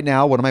 Right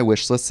now, one of my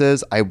wish lists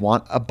is I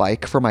want a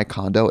bike for my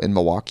condo in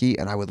Milwaukee,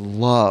 and I would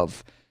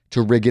love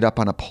to rig it up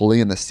on a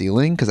pulley in the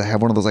ceiling because I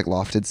have one of those like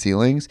lofted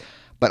ceilings,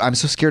 but I'm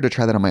so scared to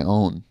try that on my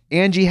own.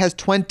 Angie has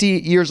 20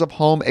 years of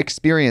home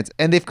experience,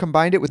 and they've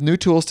combined it with new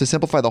tools to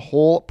simplify the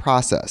whole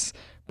process.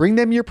 Bring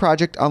them your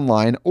project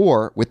online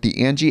or with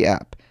the Angie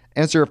app.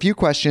 Answer a few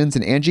questions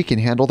and Angie can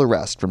handle the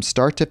rest from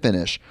start to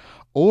finish,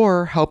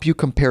 or help you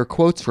compare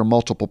quotes from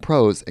multiple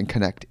pros and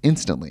connect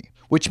instantly,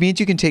 which means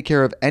you can take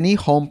care of any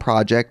home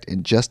project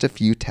in just a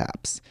few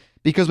taps.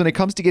 Because when it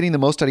comes to getting the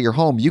most out of your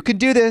home, you can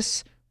do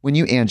this when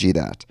you Angie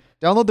that.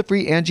 Download the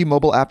free Angie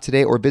mobile app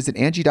today or visit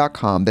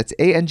Angie.com. That's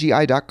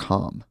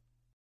ANGI.com.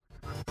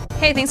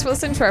 Hey, thanks for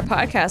listening to our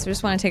podcast. We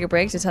just want to take a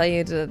break to tell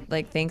you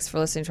thanks for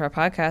listening to our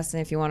podcast.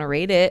 And if you want to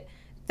rate it,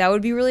 that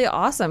would be really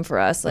awesome for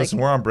us. Listen,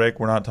 we're on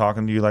break. We're not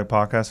talking to you like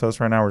podcast hosts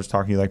right now. We're just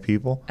talking to you like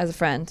people. As a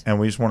friend. And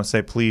we just want to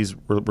say, please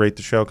rate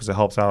the show because it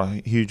helps out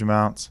huge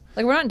amounts.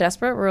 Like, we're not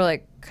desperate. We're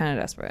kind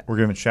of desperate. We're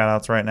giving shout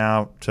outs right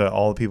now to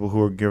all the people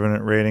who are giving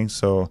it ratings.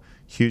 So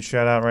huge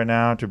shout out right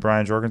now to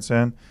Brian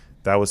Jorgensen.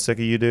 That was sick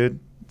of you, dude.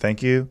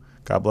 Thank you.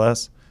 God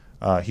bless.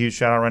 Huge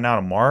shout out right now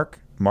to Mark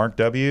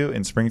W.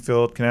 in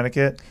Springfield,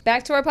 Connecticut.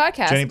 Back to our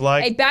podcast. Jenny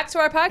Blythe. Hey, back to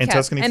our podcast. In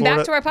Tuscany, and Florida.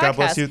 Back to our podcast. God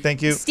bless you.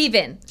 Thank you.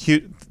 Steven.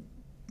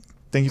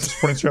 Thank you for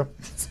supporting the show.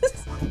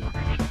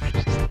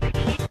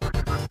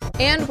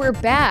 And we're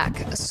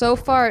back. So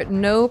far,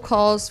 no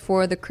calls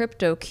for the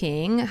Crypto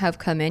King have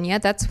come in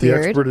yet. That's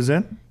weird. The expert is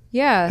in.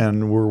 Yeah.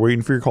 And we're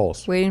waiting for your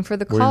calls. Waiting for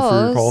your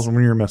calls and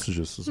your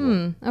messages as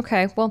well.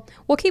 Okay. Well,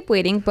 we'll keep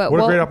waiting. But what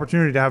a great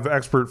opportunity to have an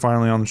expert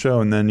finally on the show,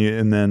 and then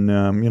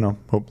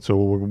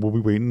we'll be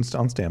waiting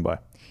on standby.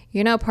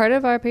 You know, part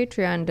of our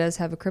Patreon does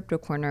have a crypto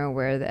corner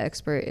where the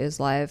expert is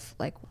live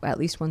at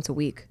least once a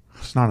week.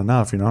 It's not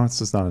enough, It's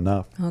just not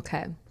enough.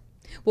 Okay.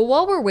 Well,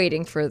 while we're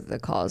waiting for the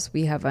calls,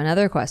 we have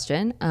another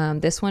question.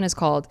 This one is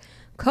called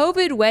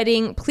COVID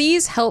Wedding.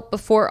 Please help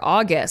before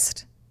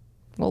August.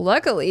 Well,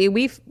 luckily,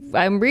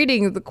 I'm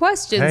reading the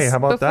questions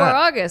before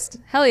August.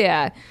 Hell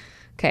yeah.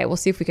 Okay, we'll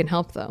see if we can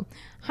help, though.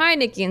 Hi,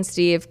 Nikki and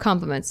Steve.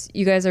 Compliments.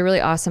 You guys are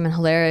really awesome and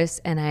hilarious,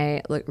 and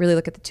I really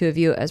look at the two of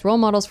you as role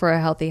models for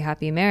a healthy,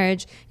 happy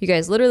marriage. You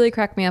guys literally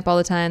crack me up all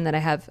the time. That I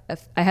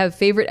have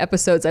favorite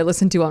episodes I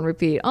listen to on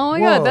repeat. Oh my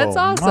God, that's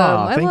awesome.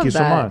 I love that. So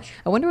much.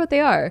 I wonder what they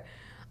are.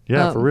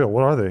 Yeah, for real.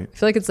 What are they? I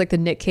feel like it's like the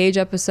Nick Cage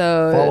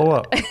episode. Follow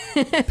up.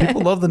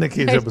 People love the Nick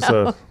Cage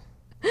episode.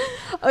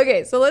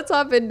 Okay, so let's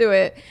hop into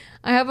it.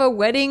 I have a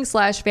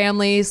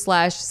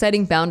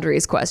wedding/family/setting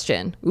boundaries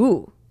question.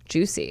 Ooh,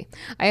 juicy.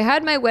 I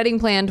had my wedding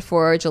planned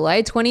for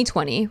July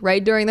 2020,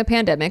 right during the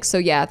pandemic. So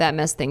yeah, that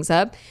messed things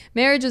up.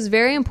 Marriage is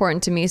very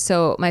important to me.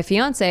 So my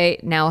fiance,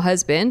 now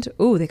husband,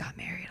 they got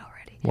married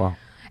already. Wow.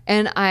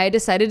 And I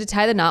decided to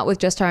tie the knot with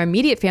just our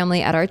immediate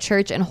family at our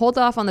church and hold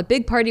off on the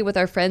big party with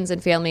our friends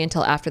and family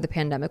until after the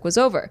pandemic was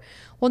over.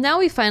 Well, now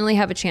we finally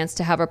have a chance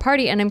to have our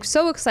party, and I'm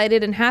so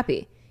excited and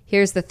happy.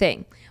 Here's the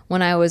thing.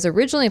 When I was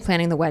originally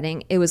planning the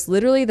wedding, it was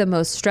literally the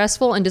most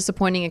stressful and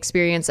disappointing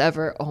experience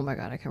ever. Oh my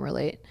God, I can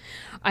relate.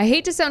 I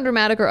hate to sound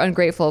dramatic or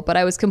ungrateful, but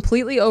I was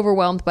completely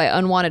overwhelmed by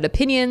unwanted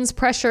opinions,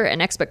 pressure,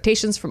 and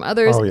expectations from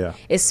others,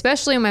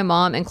 especially my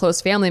mom and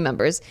close family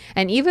members.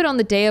 And even on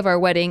the day of our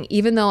wedding,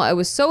 even though I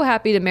was so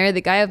happy to marry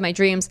the guy of my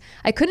dreams,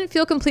 I couldn't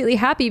feel completely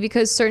happy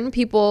because certain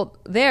people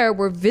there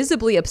were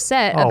visibly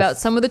upset about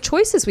some of the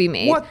choices we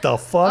made. What the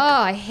fuck?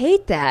 Oh, I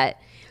hate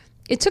that.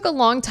 It took a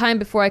long time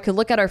before I could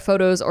look at our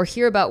photos or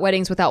hear about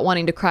weddings without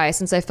wanting to cry,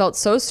 since I felt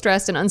so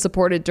stressed and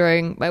unsupported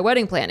during my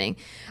wedding planning.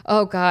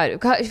 Oh God,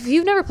 if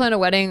you've never planned a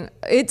wedding,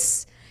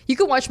 you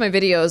can watch my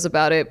videos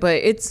about it, but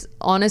it's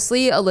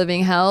honestly a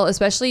living hell,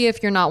 especially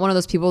if you're not one of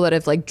those people that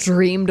have like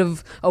dreamed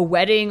of a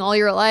wedding all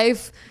your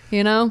life,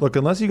 you know? Look,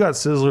 unless you got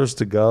scissors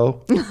to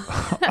go,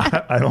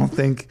 I don't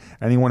think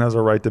anyone has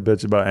a right to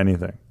bitch about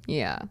anything.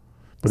 Yeah.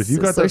 But if you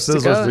got those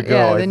scissors to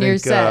go, then you're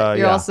set.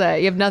 You're all set.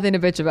 You have nothing to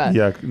bitch about.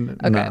 Yeah.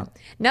 Okay. No.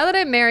 Now that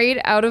I'm married,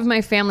 out of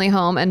my family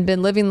home, and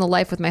been living the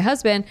life with my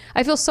husband,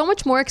 I feel so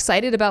much more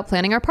excited about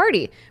planning our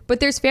party. But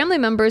there's family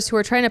members who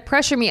are trying to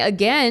pressure me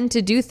again to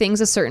do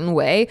things a certain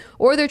way,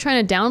 or they're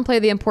trying to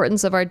downplay the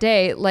importance of our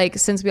day. Like,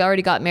 since we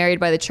already got married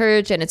by the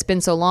church and it's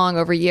been so long,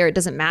 over a year, it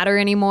doesn't matter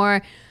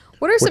anymore.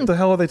 What the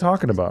hell are they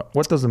talking about?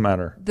 What doesn't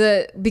matter?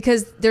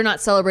 Because they're not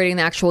celebrating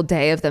the actual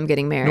day of them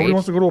getting married. Nobody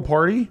wants to go to a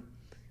party?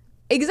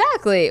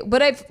 Exactly.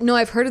 But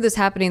I've heard of this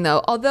happening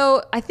though.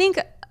 Although I think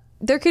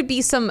there could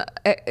be some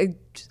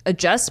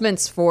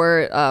adjustments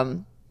for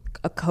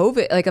a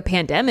COVID, like a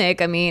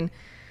pandemic. I mean,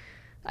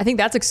 I think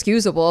that's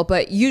excusable.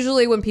 But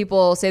usually when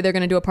people say they're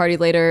going to do a party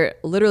later,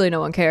 literally no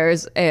one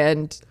cares.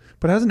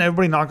 But hasn't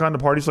everybody not gone to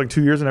parties for like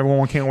 2 years and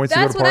everyone can't wait to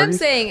go to parties? That's what I'm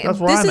saying.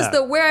 This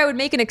is where I would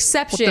make an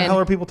exception. What the hell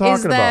are people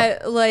talking about? Is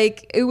that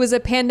like it was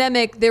a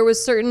pandemic, there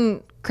was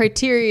certain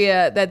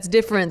criteria that's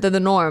different than the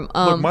norm.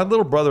 Look, my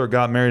little brother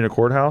got married in a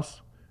courthouse.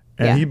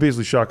 And he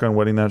basically shotgun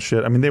wedding that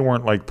shit. I mean, they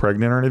weren't like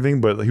pregnant or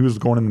anything, but he was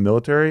going in the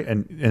military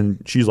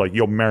and she's like,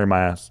 yo, marry my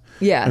ass.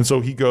 Yeah. And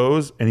so he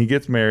goes and he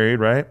gets married,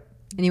 right?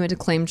 And he went to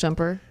Claim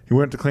Jumper. He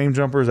went to Claim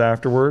Jumpers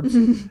afterwards.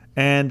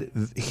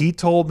 And he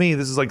told me,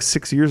 this is like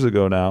 6 years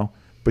ago now,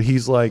 but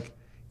he's like,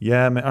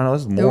 yeah, man, I don't know,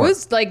 this is more. It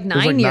was like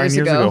 9 years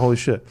ago. Holy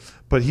shit.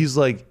 But he's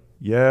like,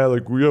 yeah,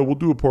 like, we'll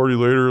do a party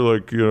later,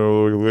 like, you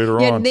know, like later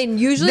on. Yeah, then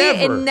usually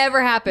it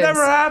never happens.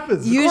 Never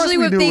happens. Usually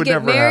when they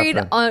get married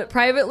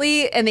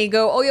privately and they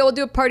go, oh yeah, we'll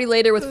do a party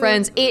later with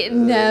friends, it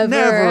never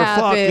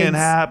happens. Fucking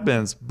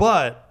happens.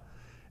 But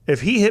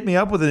if he hit me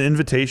up with an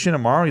invitation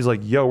tomorrow, he's like,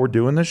 yo, we're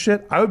doing this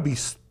shit, I would be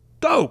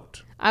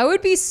stoked. I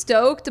would be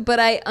stoked, but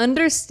I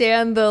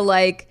understand the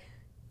like,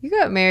 you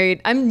got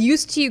married. I'm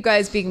used to you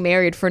guys being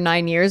married for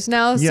 9 years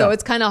now, so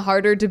it's kind of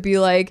harder to be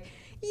like,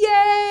 yay,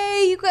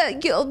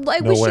 I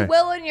wish you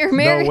well on your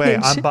marriage. No way.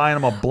 I'm buying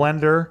them a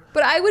blender.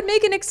 But I would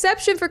make an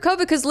exception for COVID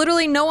because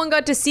literally no one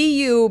got to see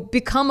you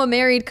become a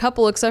married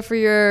couple except for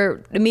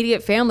your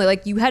immediate family.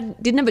 Like you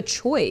didn't have a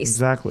choice.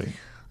 Exactly.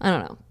 I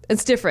don't know.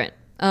 It's different.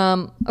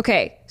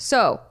 Okay,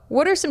 so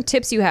what are some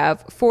tips you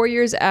have 4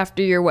 years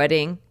after your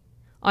wedding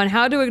on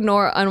how to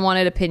ignore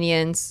unwanted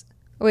opinions?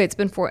 Oh, wait, it's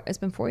been 4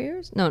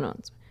 years? No.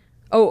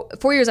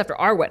 4 years after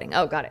our wedding.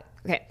 Oh, got it.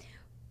 Okay.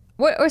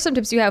 What are some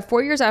tips you have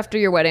 4 years after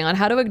your wedding on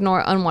how to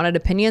ignore unwanted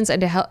opinions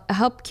and to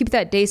help keep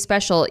that day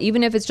special,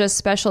 even if it's just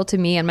special to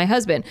me and my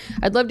husband?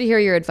 I'd love to hear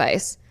your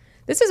advice.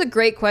 This is a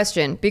great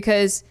question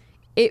because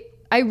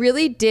I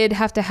really did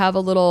have to have a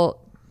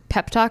little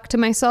pep talk to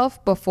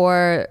myself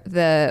before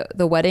the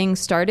wedding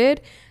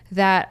started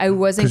that I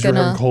wasn't gonna.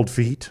 You're having cold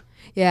feet.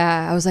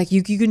 Yeah, I was like,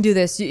 you can do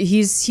this.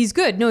 He's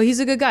good. No, he's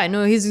a good guy.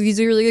 No, he's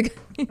a really good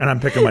guy. And I'm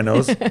picking my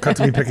nose. Cut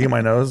to me picking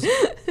my nose.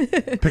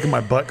 Picking my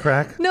butt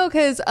crack. No,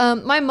 because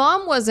my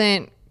mom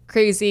wasn't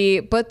crazy,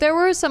 but there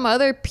were some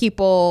other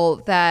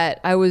people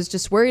that I was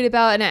just worried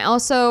about. And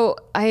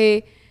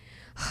I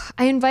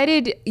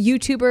invited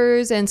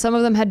YouTubers and some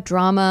of them had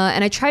drama.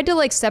 And I tried to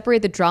like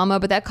separate the drama,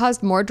 but that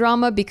caused more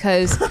drama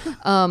because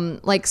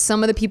like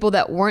some of the people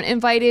that weren't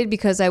invited,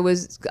 because I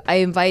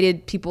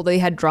invited people they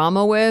had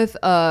drama with.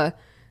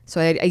 So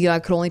I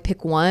could only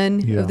pick one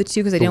of the two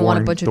because I didn't want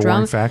a bunch of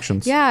drama.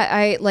 Factions.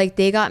 Yeah,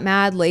 they got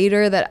mad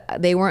later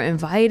that they weren't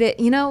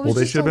invited. You know, it was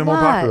they should have been more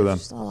popular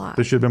then.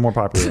 They should have been more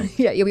popular.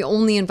 Yeah, we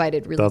only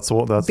invited really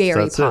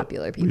very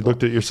popular people. You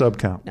looked at your sub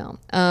count. No.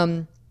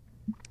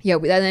 Yeah,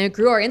 and then it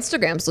grew our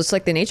Instagrams, just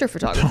like the nature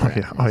photographer.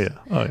 Oh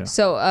yeah.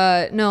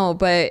 So no,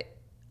 but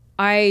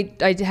I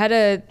had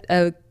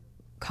a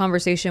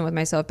conversation with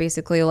myself,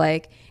 basically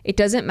like, it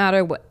doesn't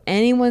matter what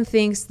anyone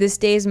thinks. This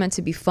day is meant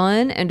to be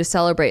fun and to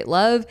celebrate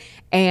love.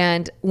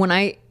 And when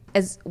I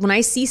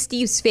see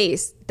Steve's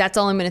face, that's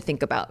all I'm going to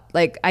think about.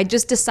 Like, I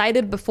just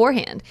decided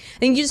beforehand. I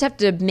think you just have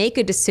to make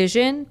a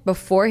decision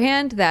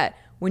beforehand that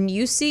when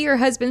you see your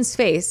husband's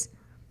face,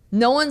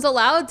 no one's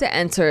allowed to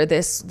enter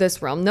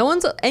this realm.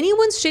 Anyone's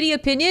shitty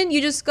opinion.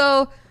 You just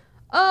go,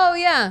 oh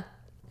yeah,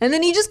 and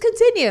then you just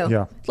continue.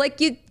 Yeah.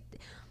 Like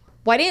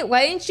why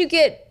didn't you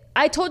get?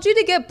 I told you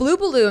to get blue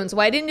balloons.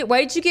 Why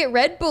did you get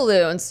red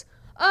balloons?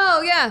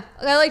 Oh yeah,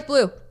 I like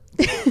blue.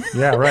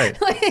 Yeah, right.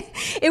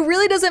 It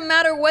really doesn't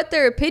matter what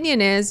their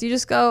opinion is. You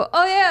just go,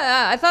 oh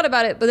yeah, I thought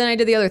about it, but then I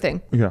did the other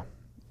thing. Yeah.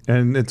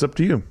 And it's up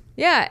to you.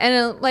 Yeah.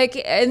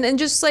 And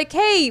just like,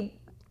 hey,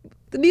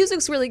 the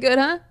music's really good,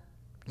 huh?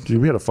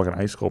 Dude, we had a fucking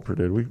ice sculptor,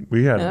 dude.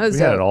 We had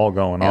it all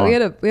going on. We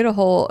had a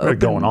whole open,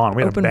 going on.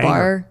 We had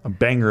a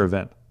banger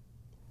event.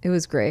 It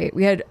was great.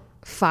 We had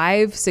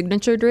 5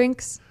 signature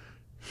drinks.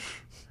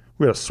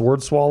 We had a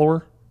sword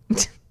swallower.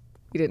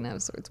 We didn't have a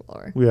sword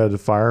swallower. We had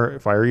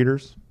fire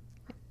eaters.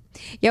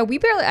 Yeah,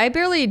 I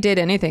barely did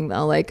anything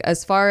though. Like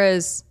as far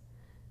as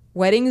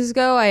weddings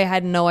go, I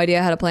had no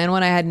idea how to plan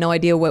one. I had no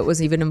idea what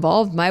was even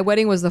involved. My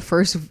wedding was the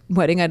first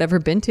wedding I'd ever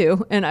been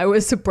to, and I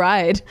was a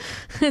bride.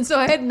 And so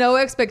I had no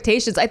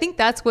expectations. I think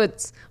that's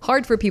what's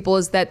hard for people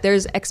is that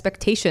there's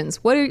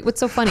expectations.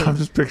 What's so funny? I'm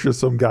just picturing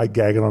some guy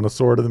gagging on a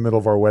sword in the middle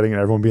of our wedding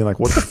and everyone being like,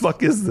 what the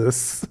fuck is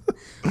this?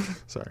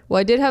 Sorry. Well,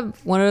 I did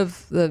have one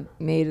of the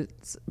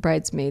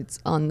bridesmaids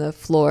on the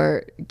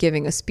floor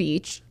giving a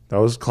speech. That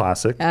was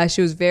classic.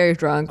 She was very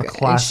drunk. A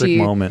classic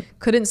moment.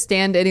 Couldn't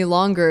stand any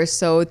longer.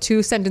 So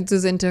 2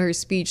 sentences into her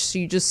speech,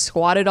 she just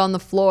squatted on the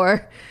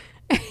floor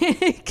and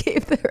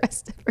gave the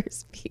rest of her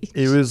speech.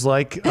 It was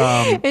like...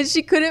 and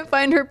she couldn't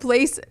find her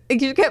place.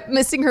 She kept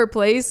missing her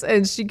place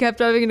and she kept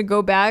having to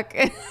go back.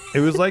 It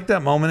was like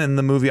that moment in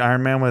the movie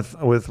Iron Man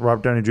with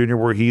Robert Downey Jr.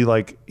 where he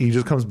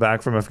just comes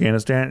back from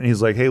Afghanistan and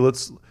he's like, hey,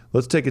 let's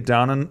take it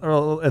down.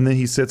 And then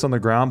he sits on the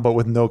ground, but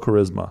with no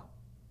charisma.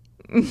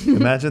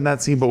 Imagine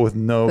that scene, but with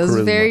no charisma. That was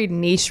a very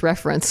niche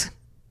reference.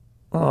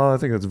 Oh, I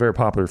think it's a very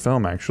popular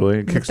film, actually.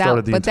 It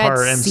kickstarted the entire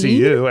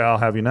MCU, I'll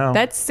have you know.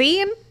 That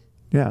scene?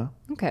 Yeah.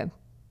 Okay.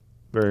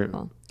 Very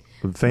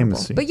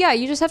famous scene. But yeah,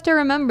 you just have to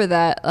remember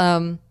that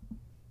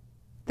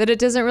it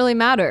doesn't really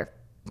matter.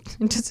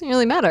 It doesn't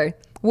really matter.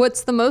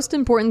 What's the most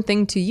important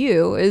thing to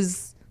you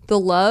is the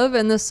love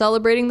and the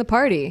celebrating the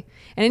party.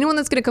 And anyone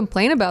that's going to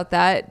complain about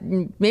that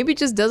maybe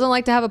just doesn't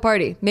like to have a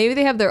party. Maybe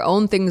they have their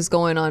own things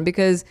going on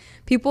because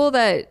people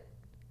tend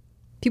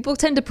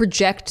to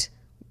project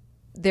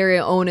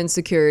their own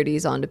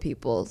insecurities onto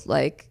people.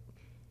 Like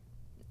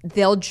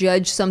they'll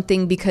judge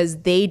something because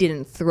they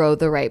didn't throw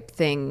the right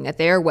thing at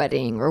their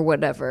wedding or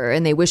whatever.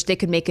 And they wish they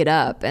could make it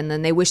up. And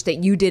then they wish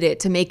that you did it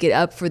to make it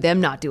up for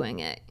them not doing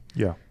it.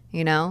 Yeah.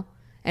 You know?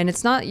 And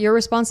it's not your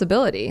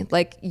responsibility.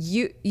 Like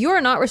you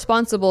are not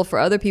responsible for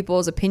other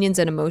people's opinions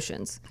and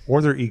emotions. Or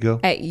their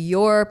ego. At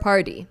your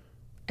party.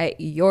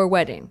 At your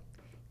wedding.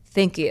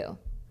 Thank you.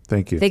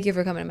 Thank you. Thank you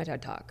for coming to my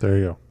TED Talk. There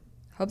you go.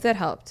 Hope that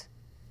helped.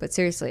 But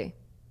seriously,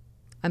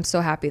 I'm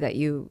so happy that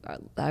you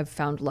have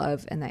found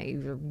love and that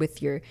you're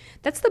with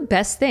that's the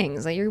best thing.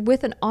 Is that you're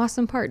with an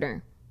awesome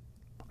partner.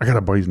 I got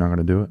a buddy who's not going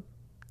to do it.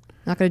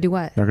 Not going to do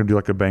what? Not going to do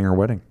like a banger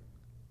wedding.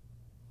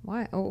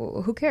 Why?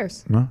 Oh, who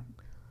cares? No.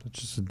 It's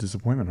just a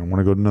disappointment. I want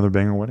to go to another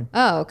banger wedding.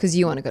 Oh, because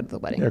you want to go to the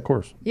wedding. Yeah, of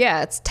course.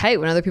 Yeah, it's tight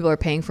when other people are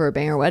paying for a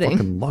banger wedding. I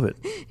fucking love it.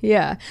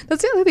 Yeah.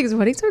 That's the other thing is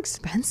weddings are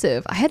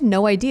expensive. I had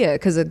no idea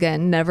because,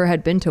 again, never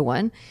had been to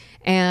one.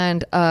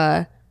 And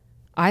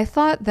I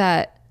thought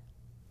that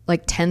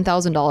like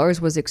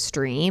 $10,000 was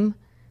extreme,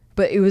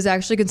 but it was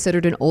actually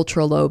considered an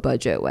ultra low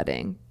budget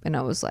wedding. And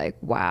I was like,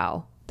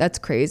 wow, that's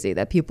crazy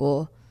that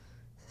people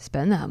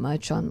spend that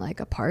much on like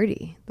a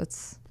party.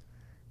 That's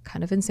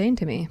kind of insane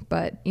to me.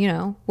 But you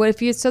know, what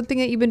if it's something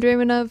that you've been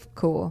dreaming of?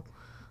 Cool.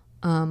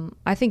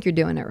 I think you're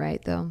doing it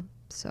right though.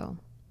 So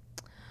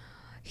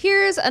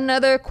here's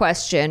another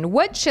question.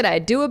 What should I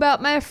do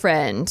about my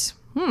friend?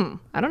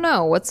 I don't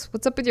know. What's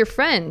up with your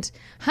friend?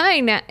 Hi,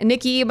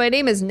 Nikki. My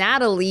name is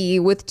Natalie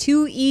with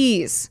 2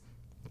 E's.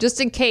 Just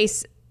in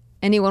case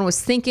anyone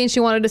was thinking she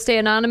wanted to stay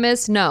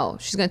anonymous. No,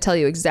 she's going to tell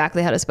you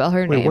exactly how to spell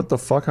her name. Wait, what the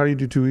fuck? How do you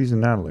do 2 E's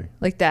in Natalie?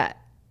 Like that.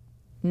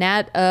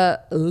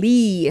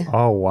 Natalie.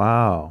 Oh,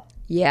 wow.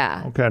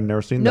 Yeah. Okay, I've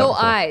never seen that. No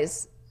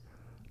I's.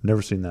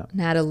 Never seen that.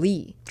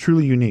 Natalie.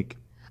 Truly unique.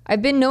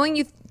 I've been knowing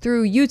you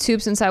through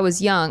YouTube since I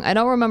was young. I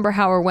don't remember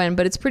how or when,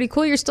 but it's pretty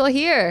cool you're still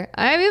here.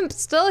 I am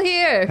still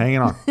here. Hanging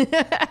on.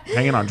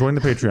 Hanging on. Join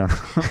the Patreon.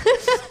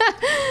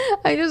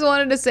 I just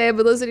wanted to say I've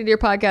been listening to your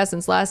podcast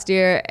since last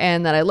year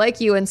and that I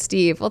like you and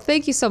Steve. Well,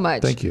 thank you so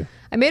much. Thank you.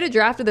 I made a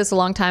draft of this a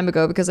long time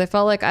ago because I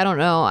felt like, I don't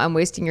know, I'm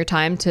wasting your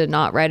time to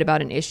not write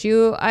about an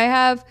issue I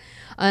have.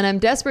 And I'm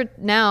desperate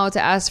now to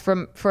ask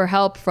for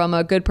help from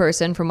a good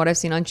person from what I've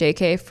seen on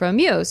JK from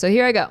you. So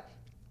here I go.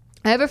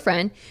 I have a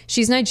friend.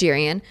 She's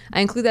Nigerian.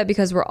 I include that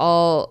because we're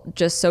all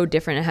just so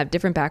different and have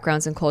different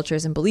backgrounds and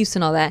cultures and beliefs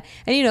and all that.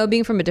 And, you know,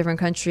 being from a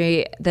different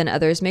country than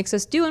others makes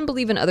us do and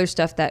believe in other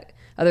stuff that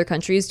other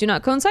countries do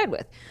not coincide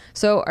with.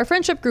 So our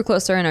friendship grew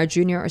closer in our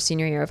junior or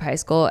senior year of high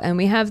school. And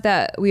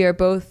we are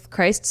both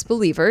Christ's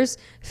believers,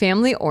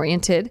 family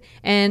oriented,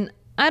 and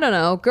I don't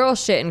know, girl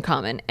shit in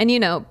common. And, you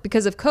know,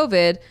 because of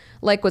COVID,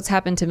 like what's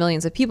happened to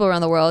millions of people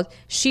around the world,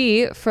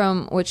 she,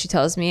 from what she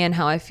tells me and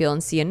how I feel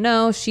and see and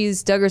know,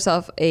 she's dug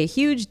herself a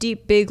huge,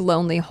 deep, big,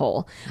 lonely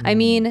hole. I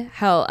mean,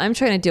 hell, I'm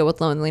trying to deal with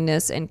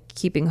loneliness and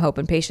keeping hope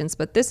and patience,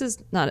 but this is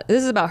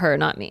about her,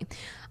 not me.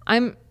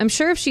 I'm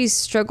sure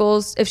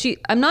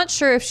I'm not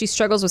sure if she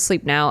struggles with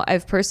sleep now.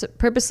 I've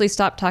purposely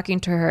stopped talking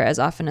to her as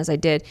often as I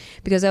did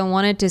because I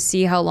wanted to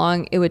see how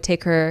long it would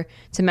take her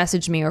to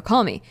message me or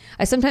call me.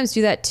 I sometimes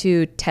do that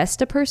to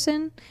test a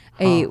person,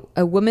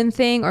 a woman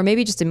thing, or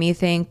maybe just a me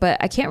thing, but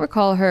I can't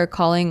recall her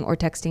calling or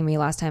texting me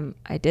last time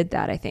I did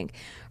that, I think.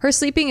 Her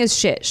sleeping is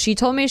shit. She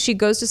told me she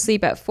goes to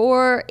sleep at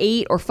 4,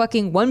 8, or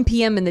fucking 1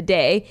 p.m. in the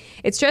day.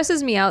 It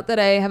stresses me out that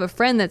I have a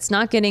friend that's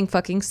not getting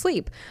fucking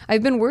sleep.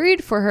 I've been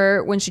worried for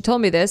her when she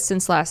told me this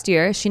since last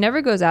year. She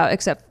never goes out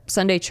except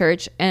Sunday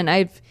church, and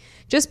I've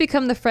just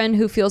become the friend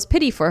who feels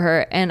pity for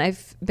her, and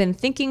I've been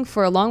thinking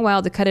for a long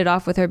while to cut it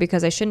off with her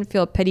because I shouldn't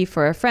feel pity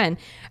for a friend,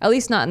 at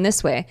least not in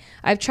this way.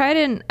 I've tried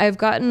and I've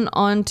gotten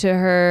on to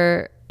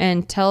her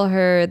and tell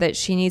her that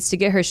she needs to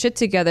get her shit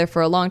together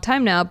for a long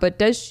time now,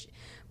 has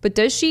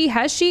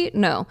she?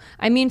 No.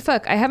 I mean,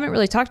 fuck, I haven't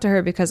really talked to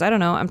her because I don't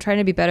know, I'm trying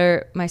to be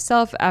better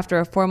myself after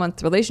a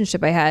 4-month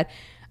relationship I had.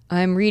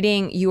 I'm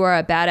reading You Are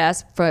a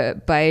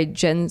Badass by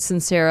Jen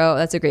Sincero.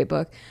 That's a great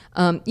book.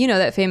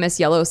 That famous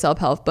yellow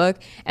self-help book.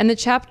 And the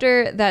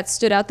chapter that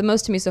stood out the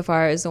most to me so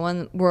far is the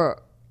one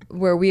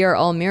where we are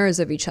all mirrors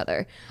of each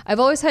other. I've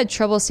always had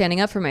trouble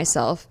standing up for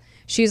myself.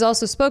 She's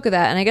also spoke of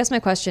that. And I guess my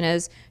question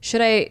is,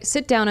 should I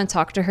sit down and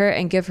talk to her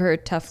and give her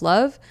tough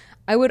love?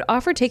 I would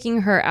offer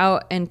taking her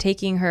out and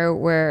taking her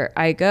where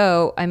I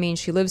go. I mean,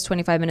 she lives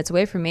 25 minutes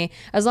away from me,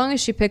 as long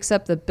as she picks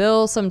up the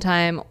bill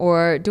sometime,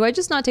 or do I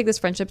just not take this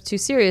friendship too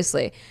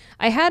seriously?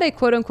 I had a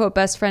quote unquote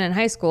best friend in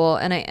high school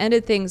and I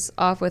ended things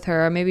off with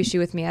her, or maybe she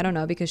with me, I don't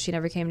know, because she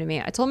never came to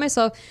me. I told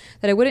myself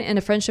that I wouldn't end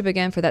a friendship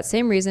again for that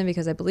same reason,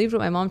 because I believed what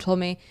my mom told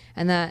me,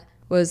 and that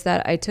was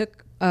that I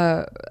took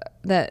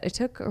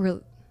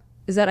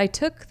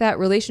that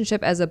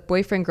relationship as a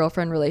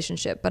boyfriend-girlfriend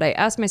relationship. But I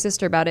asked my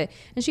sister about it,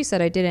 and she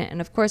said I didn't. And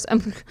of course,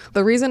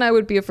 the reason I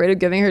would be afraid of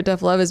giving her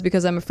tough love is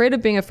because I'm afraid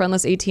of being a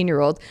friendless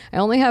 18-year-old. I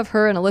only have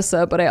her and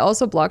Alyssa, but I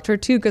also blocked her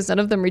too because none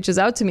of them reaches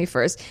out to me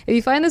first. If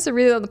you find this a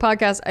really on the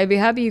podcast, I'd be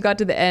happy you got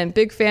to the end.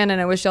 Big fan, and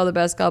I wish y'all the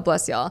best. God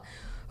bless y'all.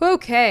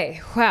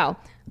 Okay, wow.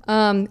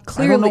 Clearly,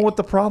 I don't know what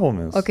the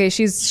problem is. Okay,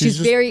 she's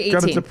very 18.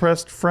 Got a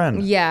depressed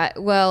friend. Yeah,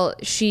 well,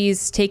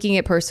 she's taking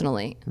it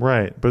personally.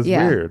 Right, but it's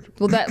weird.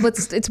 Well,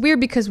 it's weird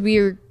because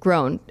we're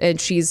grown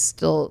and she's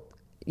still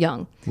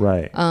young.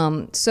 Right.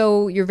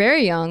 So you're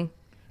very young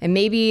and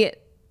maybe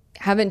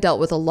haven't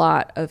dealt with a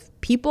lot of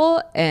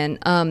people, and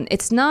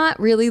it's not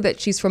really that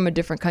she's from a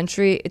different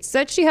country. It's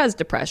that she has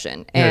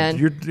depression, and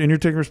you're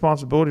taking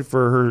responsibility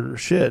for her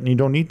shit, and you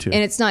don't need to.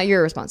 And it's not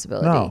your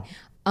responsibility. No.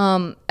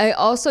 I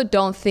also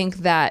don't think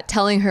that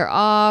telling her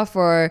off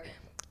or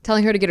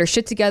telling her to get her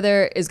shit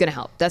together is going to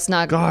help. That's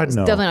not,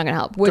 definitely not going to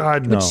help.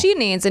 What she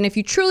needs, and if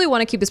you truly want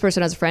to keep this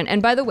person as a friend,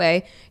 and by the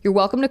way, you're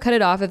welcome to cut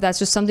it off if that's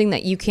just something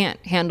that you can't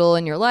handle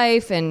in your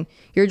life, and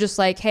you're just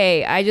like,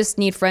 hey, I just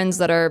need friends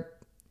that are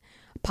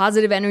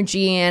positive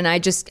energy, and I'm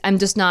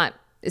just not,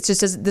 it's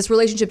just, this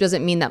relationship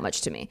doesn't mean that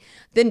much to me.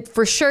 Then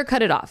for sure,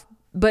 cut it off.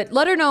 But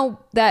let her know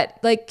that,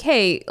 like,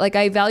 hey, like,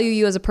 I value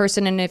you as a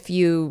person, and if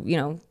you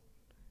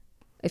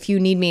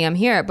need me, I'm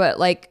here. But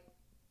like,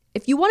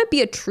 if you want to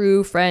be a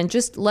true friend,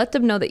 just let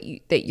them know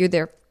that you're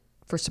there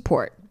for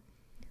support.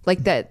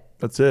 Like that.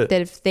 That's it.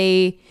 That if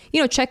they,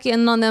 check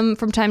in on them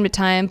from time to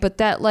time, but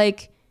that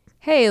like,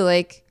 hey,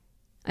 like,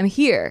 I'm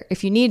here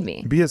if you need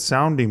me. Be a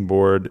sounding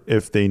board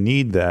if they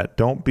need that.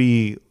 Don't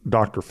be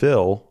Dr.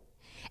 Phil.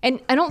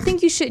 And I don't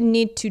think you should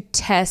need to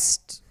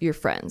test your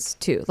friends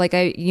too. Like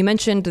you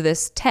mentioned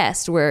this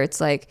test where it's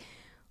like,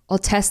 I'll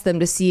test them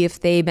to see if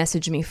they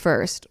message me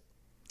first.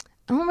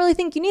 I don't really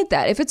think you need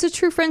that. If it's a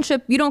true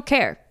friendship, you don't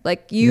care.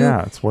 Like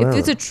it's whatever. If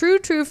it's a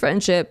true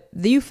friendship,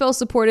 you feel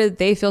supported,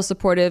 they feel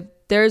supportive.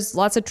 There's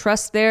lots of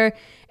trust there,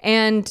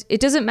 and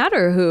it doesn't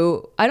matter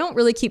who. I don't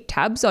really keep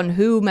tabs on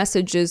who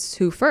messages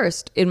who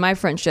first in my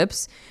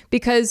friendships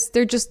because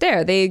they're just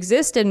there. They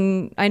exist,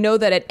 and I know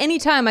that at any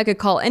time I could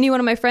call any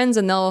one of my friends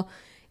and they'll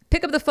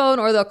pick up the phone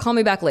or they'll call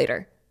me back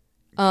later.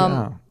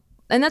 And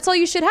that's all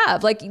you should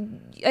have. Like,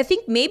 I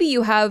think maybe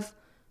you have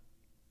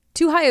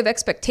too high of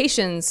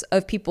expectations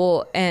of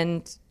people,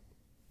 and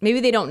maybe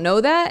they don't know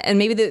that, and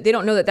maybe they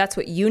don't know that that's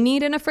what you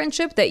need in a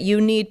friendship, that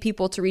you need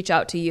people to reach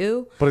out to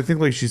you. But I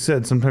think, like she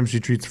said, sometimes she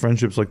treats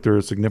friendships like they're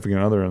a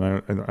significant other,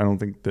 and I don't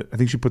think that. I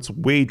think she puts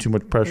way too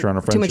much pressure on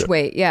a friendship. Too much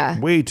weight, yeah.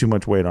 Way too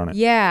much weight on it.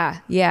 Yeah.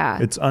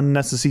 It's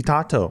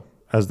unnecessitato,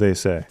 as they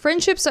say.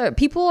 Friendships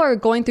people are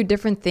going through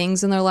different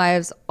things in their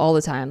lives all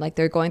the time. Like,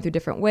 they're going through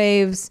different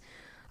waves.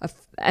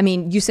 I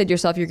mean, you said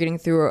yourself you're getting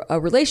through a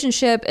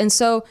relationship, and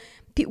so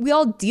we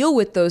all deal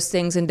with those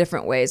things in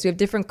different ways. We have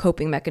different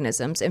coping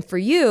mechanisms. And for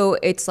you,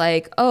 it's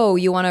like, oh,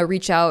 you want to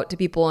reach out to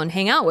people and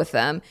hang out with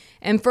them.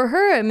 And for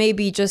her, it may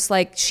be just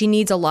like she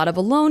needs a lot of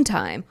alone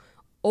time.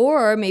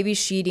 Or maybe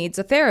she needs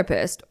a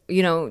therapist.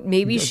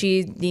 Maybe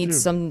she needs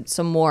some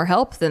more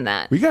help than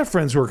that. We got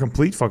friends who are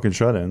complete fucking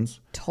shut-ins.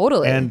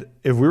 Totally. And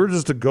if we were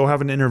just to go have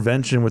an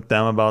intervention with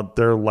them about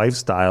their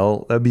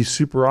lifestyle, that'd be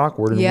super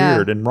awkward and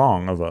weird and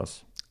wrong of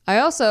us. I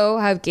also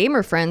have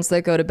gamer friends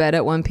that go to bed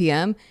at 1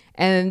 p.m.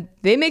 and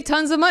they make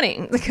tons of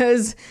money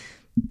because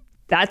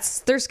that's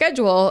their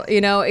schedule. You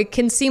know, it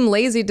can seem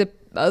lazy to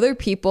other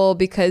people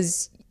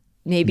because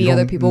maybe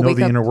other people know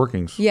the inner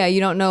workings. Yeah, you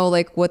don't know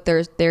like what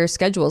their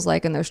schedule is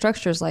like and their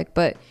structure is like.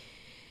 But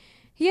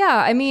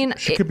yeah, I mean,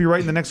 she could be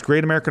writing the next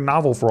great American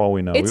novel for all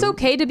we know. It's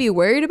okay to be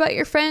worried about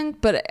your friend,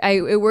 but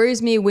it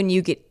worries me when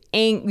you get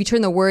you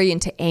turn the worry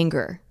into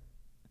anger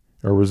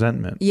or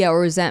resentment. Yeah, or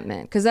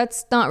resentment, because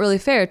that's not really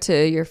fair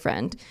to your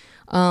friend.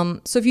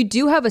 So if you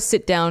do have a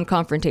sit down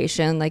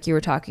confrontation, like you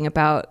were talking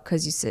about,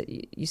 because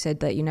you said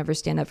that you never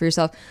stand up for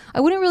yourself,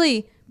 I wouldn't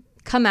really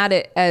come at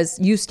it as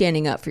you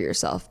standing up for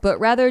yourself, but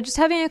rather just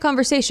having a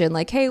conversation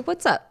like, hey,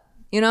 what's up?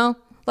 You know,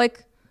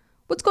 like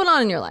what's going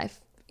on in your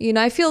life? You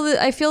know, I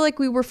feel like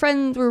we were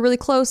friends, we were really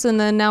close, and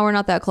then now we're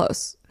not that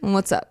close. And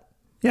what's up?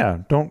 Yeah,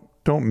 don't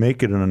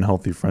make it an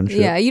unhealthy friendship.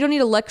 Yeah, you don't need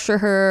to lecture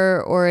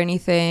her or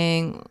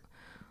anything,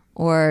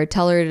 or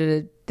tell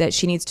her that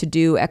she needs to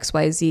do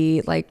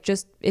XYZ. Like,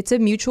 just, it's a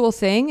mutual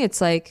thing. It's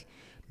like,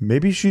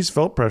 maybe she's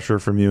felt pressure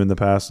from you in the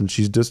past and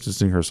she's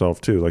distancing herself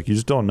too. Like, you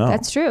just don't know.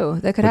 That's true.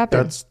 That could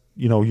happen. That's,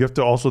 you know, you have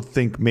to also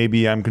think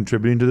maybe I'm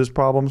contributing to this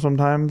problem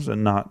sometimes,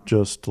 and not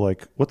just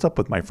like, what's up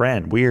with my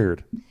friend?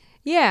 Weird.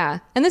 Yeah.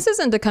 And this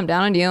isn't to come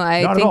down on you.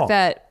 I think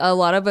that a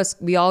lot of us,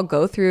 we all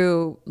go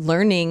through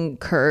learning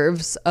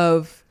curves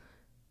of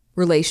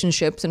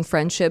relationships and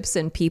friendships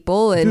and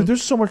people. And dude,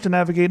 there's so much to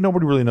navigate.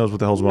 Nobody really knows what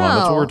the hell's going on.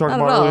 That's what we were talking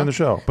about earlier in the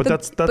show. But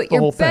that's the whole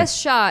thing. Your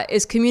best shot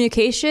is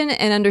communication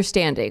and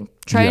understanding.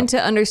 Trying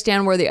to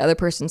understand where the other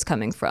person's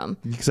coming from.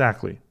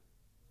 Exactly.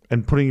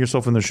 And putting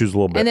yourself in their shoes a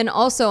little bit. And then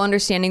also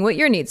understanding what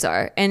your needs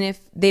are. And if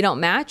they don't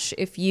match,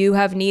 if you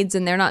have needs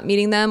and they're not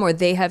meeting them, or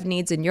they have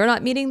needs and you're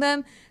not meeting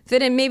them,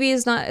 then it maybe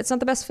it's not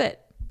the best fit.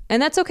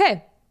 And that's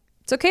okay.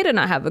 It's okay to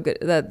not have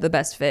the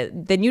best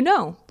fit. Then you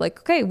know, like,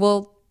 okay,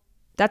 well,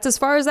 that's as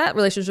far as that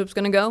relationship's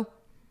going to go.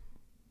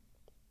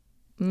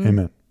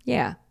 Amen.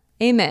 Yeah.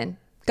 Amen.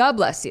 God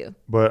bless you.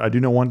 But I do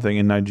know one thing.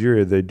 In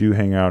Nigeria, they do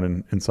hang out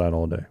inside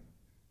all day.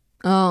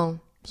 Oh.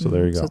 So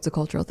there you go. So it's a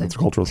cultural thing. It's a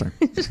cultural thing.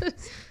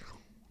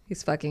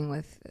 He's fucking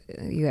with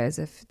you guys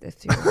if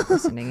you're not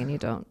listening and you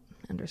don't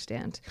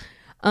understand.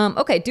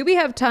 Okay, do we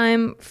have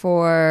time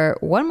for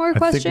one more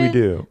question? I think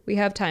we do. We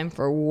have time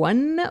for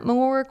one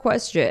more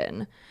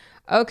question.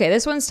 Okay,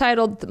 this one's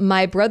titled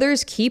My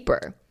Brother's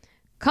Keeper.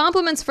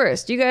 Compliments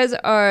first. You guys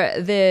are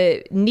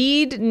the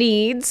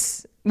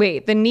needs.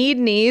 Wait, the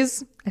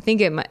knees. I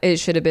think it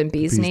should have been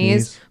bee's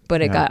knees,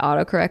 but it got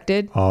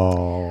autocorrected.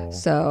 Oh.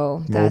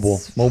 So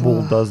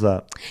Mobile does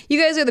that.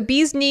 You guys are the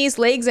bee's knees,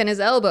 legs, and his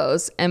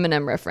elbows.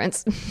 Eminem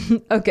reference.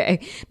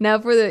 Okay. Now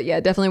for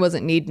definitely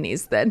wasn't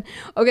knees then.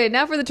 Okay.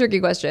 Now for the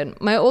tricky question.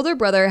 My older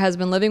brother has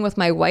been living with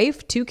my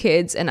wife, 2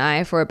 kids, and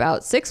I for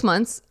about 6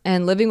 months,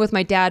 and living with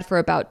my dad for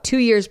about 2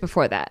 years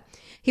before that.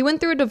 He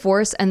went through a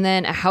divorce and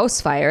then a house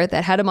fire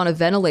that had him on a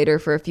ventilator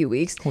for a few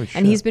weeks,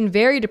 and he's been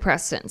very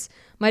depressed since.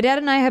 My dad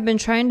and I have been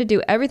trying to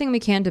do everything we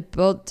can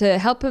to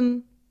help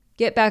him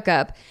get back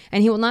up,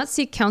 and he will not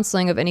seek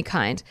counseling of any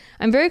kind.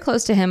 I'm very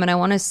close to him and I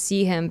want to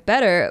see him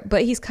better,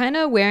 but he's kind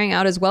of wearing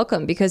out his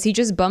welcome because he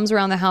just bums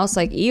around the house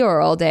like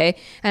Eeyore all day,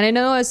 and I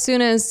know as soon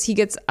as he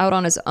gets out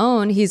on his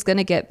own, he's going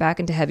to get back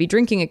into heavy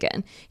drinking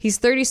again. He's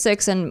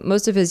 36 and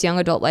most of his young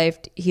adult life,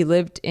 he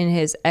lived in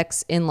his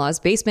ex-in-law's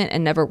basement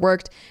and never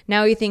worked.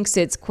 Now he thinks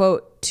it's,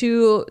 quote,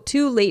 too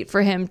late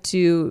for him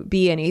to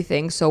be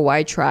anything, so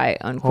why try,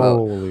 unquote.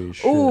 Holy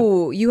shit.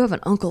 Ooh, you have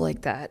an uncle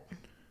like that.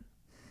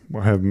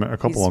 I have a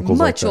couple uncles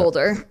much like that.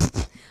 older.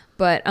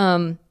 But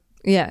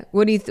yeah,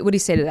 what do you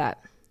say to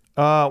that?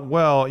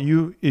 Well,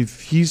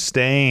 if he's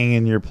staying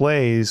in your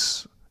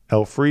place,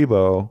 El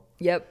Fribo.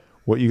 Yep.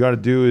 What you got to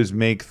do is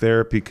make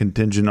therapy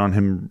contingent on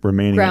him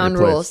remaining ground in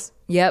your place. Rules.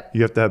 Yep.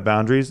 You have to have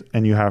boundaries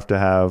and you have to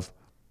have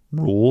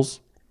rules,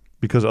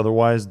 because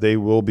otherwise they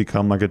will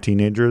become like a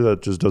teenager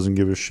that just doesn't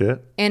give a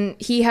shit. And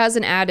he has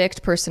an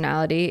addict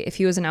personality. If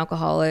he was an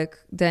alcoholic,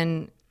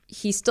 then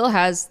he still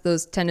has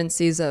those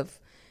tendencies of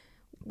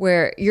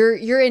where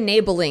you're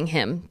enabling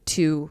him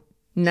to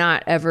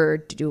not ever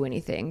do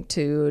anything,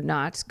 to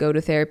not go to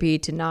therapy,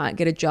 to not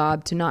get a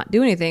job, to not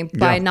do anything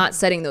by not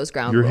setting those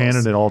ground rules. You're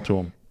handing it all to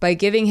him. By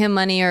giving him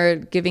money or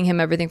giving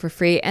him everything for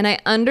free. And I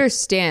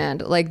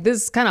understand, like,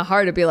 this is kind of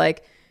hard to be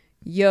like,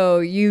 yo,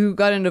 you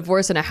got in a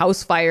divorce and a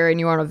house fire and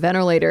you're on a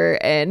ventilator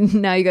and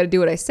now you got to do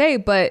what I say.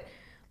 But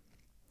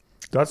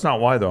that's not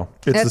why, though.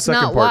 It's the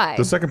second part. Why.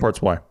 The second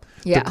part's why.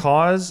 Yeah. The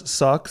cause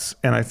sucks,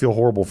 and I feel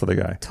horrible for the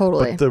guy.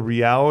 Totally. But the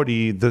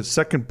reality, the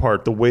second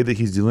part, the way that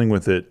he's dealing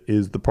with it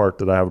is the part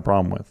that I have a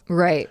problem with.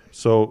 Right.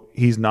 So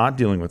he's not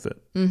dealing with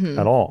it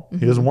at all.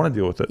 He doesn't want to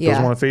deal with it.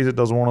 Doesn't want to face it.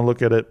 Doesn't want to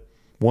look at it.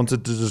 Wants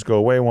it to just go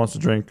away. Wants to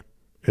drink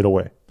it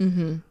away.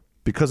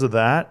 Because of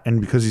that,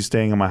 and because he's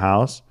staying in my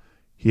house,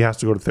 he has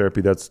to go to therapy.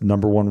 That's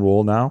number one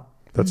rule now.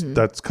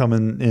 That's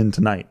coming in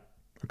tonight.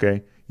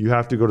 Okay? You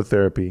have to go to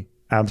therapy.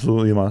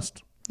 Absolutely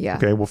must. Yeah.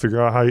 Okay, we'll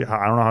figure out I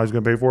don't know how he's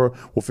going to pay for it.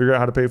 We'll figure out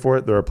how to pay for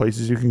it. There are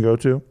places you can go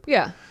to.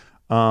 Yeah.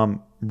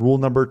 Rule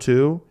number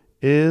 2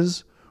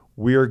 is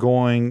we are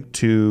going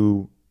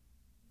to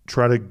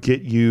try to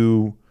get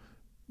you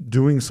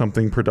doing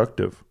something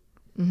productive.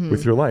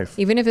 with your life.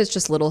 Even if it's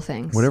just little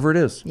things. Whatever it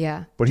is.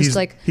 Yeah. But just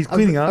he's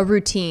cleaning up. A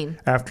routine.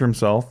 After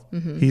himself.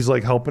 He's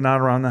like helping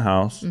out around the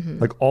house.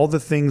 Like all the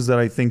things that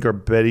I think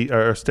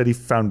are steady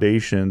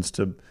foundations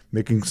to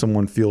making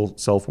someone feel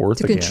self-worth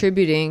to again.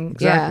 Contributing.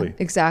 Exactly. Yeah,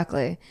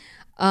 exactly.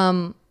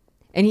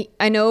 And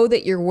I know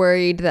that you're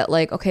worried that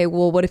like, okay,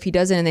 well, what if he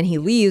doesn't and then he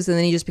leaves and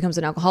then he just becomes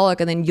an alcoholic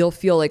and then you'll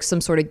feel like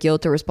some sort of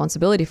guilt or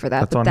responsibility for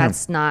that. But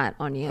that's not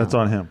on you. That's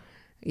on him.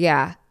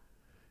 Yeah.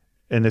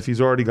 And if he's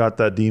already got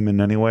that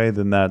demon anyway,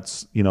 then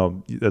that's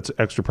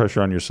extra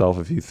pressure on yourself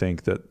if you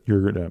think that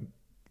you're going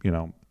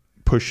to,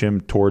 push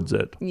him towards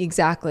it.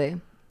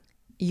 Exactly.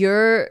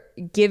 You're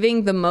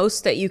giving the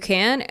most that you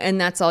can and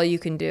that's all you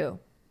can do.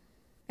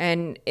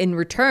 And in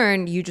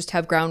return, you just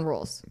have ground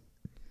rules.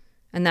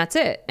 And that's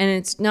it. And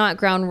it's not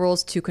ground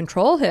rules to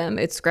control him.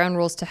 It's ground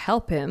rules to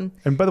help him.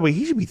 And by the way,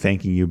 he should be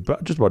thanking you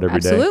just about every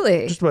day.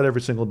 Absolutely. Just about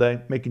every single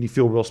day, making you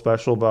feel real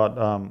special about,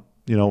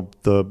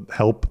 the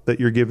help that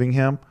you're giving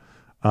him.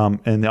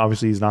 And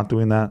obviously he's not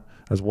doing that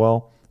as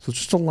well. So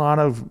it's just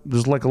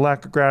there's like a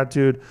lack of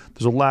gratitude.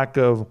 There's a lack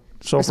of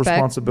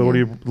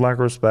self-responsibility, lack of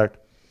respect.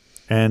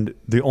 And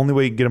the only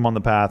way you can get him on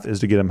the path is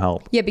to get him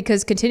help. Yeah,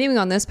 because continuing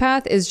on this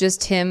path is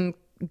just him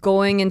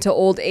going into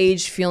old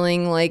age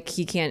feeling like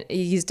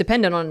he's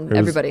dependent on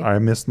everybody. I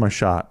missed my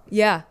shot.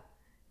 Yeah.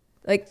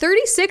 Like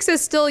 36 is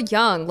still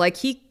young. Like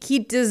he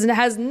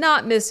has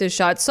not missed his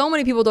shot. So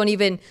many people don't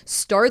even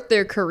start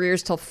their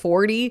careers till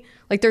 40.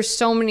 Like there's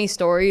so many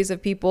stories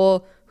of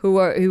people who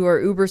are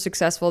uber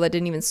successful that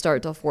didn't even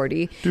start till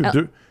 40.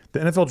 Dude, the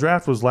NFL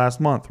draft was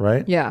last month,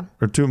 right? Yeah.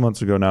 Or 2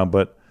 months ago now,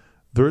 but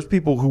there's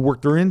people who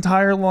worked their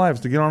entire lives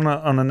to get on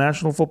a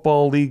National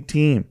Football League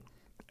team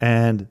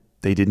and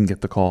they didn't get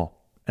the call.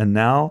 And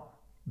now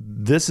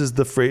this is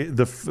the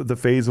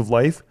phase of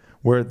life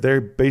where they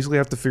basically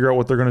have to figure out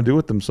what they're going to do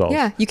with themselves.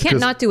 Yeah, you can't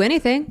not do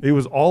anything. It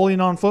was all in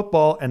on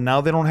football, and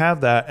now they don't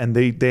have that, and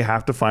they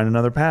have to find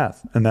another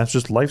path. And that's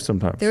just life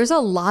sometimes. There's a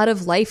lot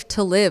of life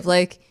to live.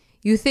 Like,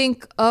 you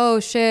think, oh,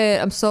 shit,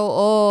 I'm so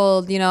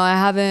old. I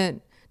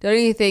haven't done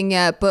anything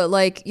yet. But,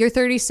 like, you're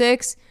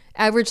 36.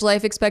 Average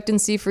life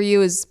expectancy for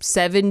you is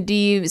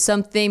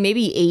 70-something,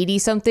 maybe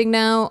 80-something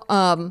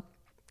now.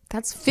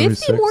 That's 50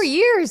 76. More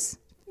years.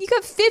 You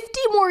got 50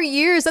 more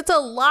years. That's a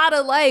lot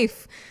of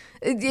life.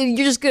 You're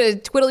just going to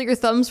twiddle your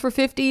thumbs for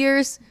 50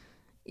 years?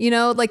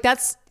 Like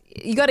that's,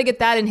 you got to get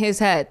that in his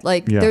head.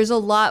 Like there's a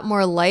lot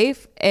more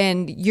life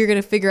and you're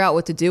going to figure out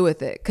what to do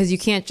with it because you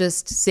can't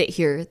just sit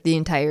here the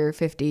entire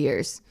 50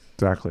 years.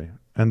 Exactly.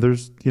 And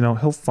there's,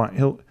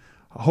 he'll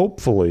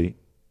hopefully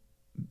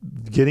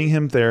getting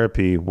him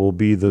therapy will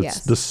be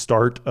the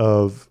start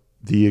of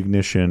the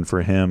ignition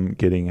for him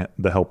getting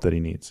the help that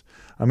he needs.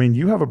 I mean,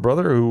 you have a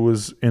brother who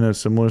was in a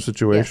similar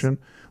situation.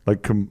 Yes.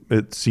 Like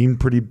it seemed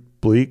pretty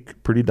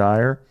bleak, pretty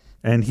dire,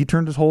 and he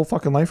turned his whole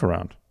fucking life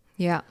around.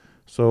 Yeah.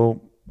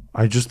 So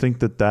I just think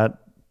that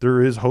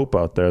there is hope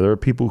out there. There are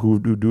people who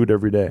do it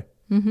every day.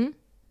 Mm-hmm.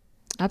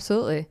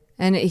 Absolutely.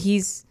 And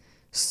he's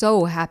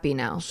so happy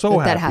now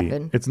that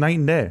happened. It's night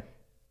and day.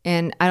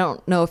 And I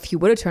don't know if he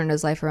would have turned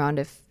his life around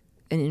if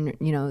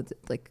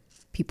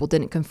people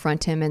didn't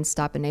confront him and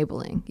stop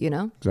enabling,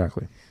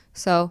 Exactly.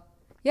 So,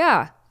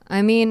 yeah.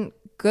 I mean,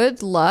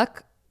 good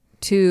luck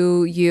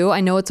to you.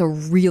 I know it's a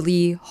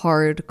really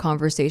hard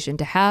conversation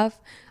to have.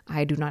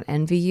 I do not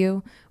envy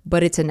you,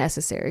 but it's a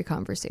necessary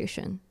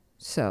conversation.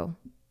 So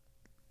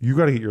you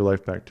got to get your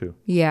life back too.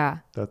 Yeah.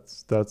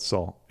 That's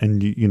all. And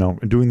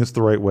doing this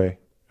the right way,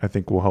 I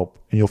think will help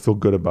and you'll feel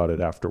good about it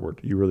afterward.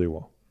 You really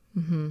will.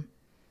 Mm-hmm.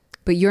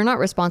 But you're not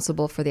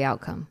responsible for the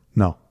outcome.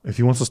 No. If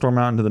he wants to storm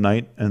out into the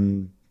night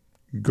and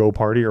go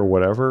party or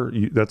whatever,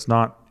 that's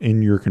not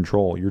in your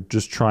control. You're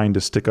just trying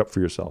to stick up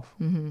for yourself.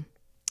 Mm-hmm.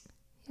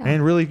 Yeah.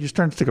 And really, you're just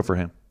trying to stick up for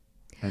him.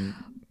 And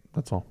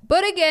that's all.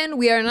 But again,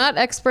 we are not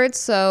experts.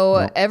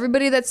 So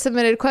everybody that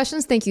submitted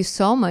questions, thank you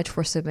so much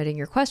for submitting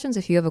your questions.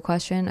 If you have a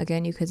question,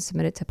 again, you can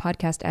submit it to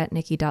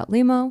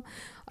podcast@nikki.limo.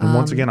 And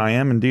once again, I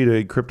am indeed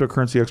a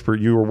cryptocurrency expert.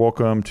 You are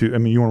welcome to,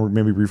 you want to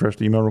maybe refresh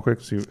the email real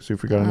quick, see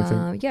if we got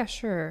anything? Yeah,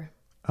 sure.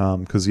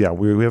 Because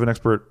we have an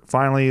expert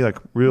finally, like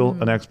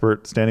an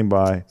expert standing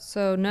by.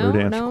 So ready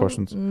to answer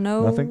questions.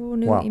 Nothing?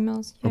 New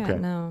emails. Yeah, okay.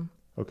 No.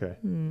 Okay.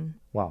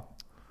 Wow.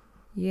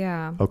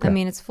 Yeah. Okay. I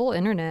mean, it's full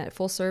internet,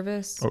 full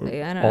service. All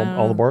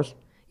the bars?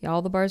 Yeah,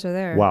 all the bars are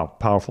there. Wow,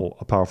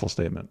 a powerful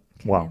statement.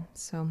 Okay. Wow.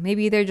 So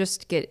maybe they're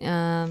just there's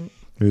a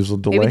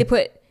delay. Maybe they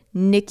put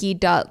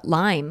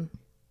Nikki.lime.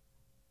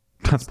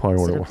 That's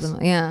probably what it was.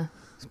 Yeah.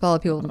 Probably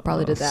people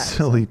probably did that.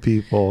 Silly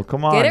people.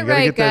 Come on. Get it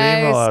right,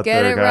 guys.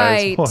 Get it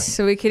right. Boy.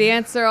 So we could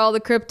answer all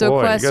the crypto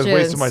questions. You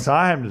guys wasted my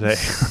time today.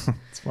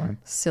 It's fine.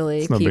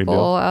 Silly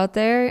people out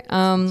there.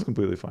 It's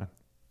completely fine.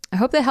 I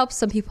hope that helps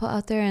some people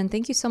out there. And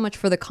thank you so much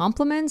for the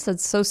compliments.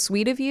 That's so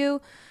sweet of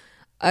you.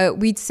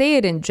 We'd say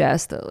it in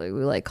jest that we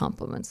like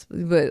compliments,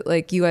 but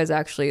like you guys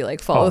actually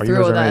like follow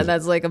through with that. And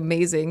that's like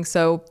amazing.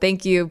 So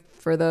thank you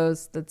for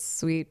those. That's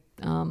sweet.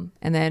 And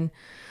then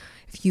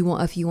if you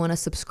want to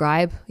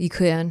subscribe, you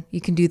can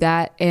do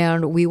that.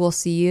 And we will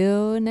see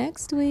you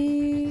next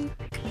week.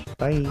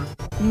 Bye.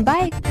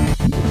 Bye.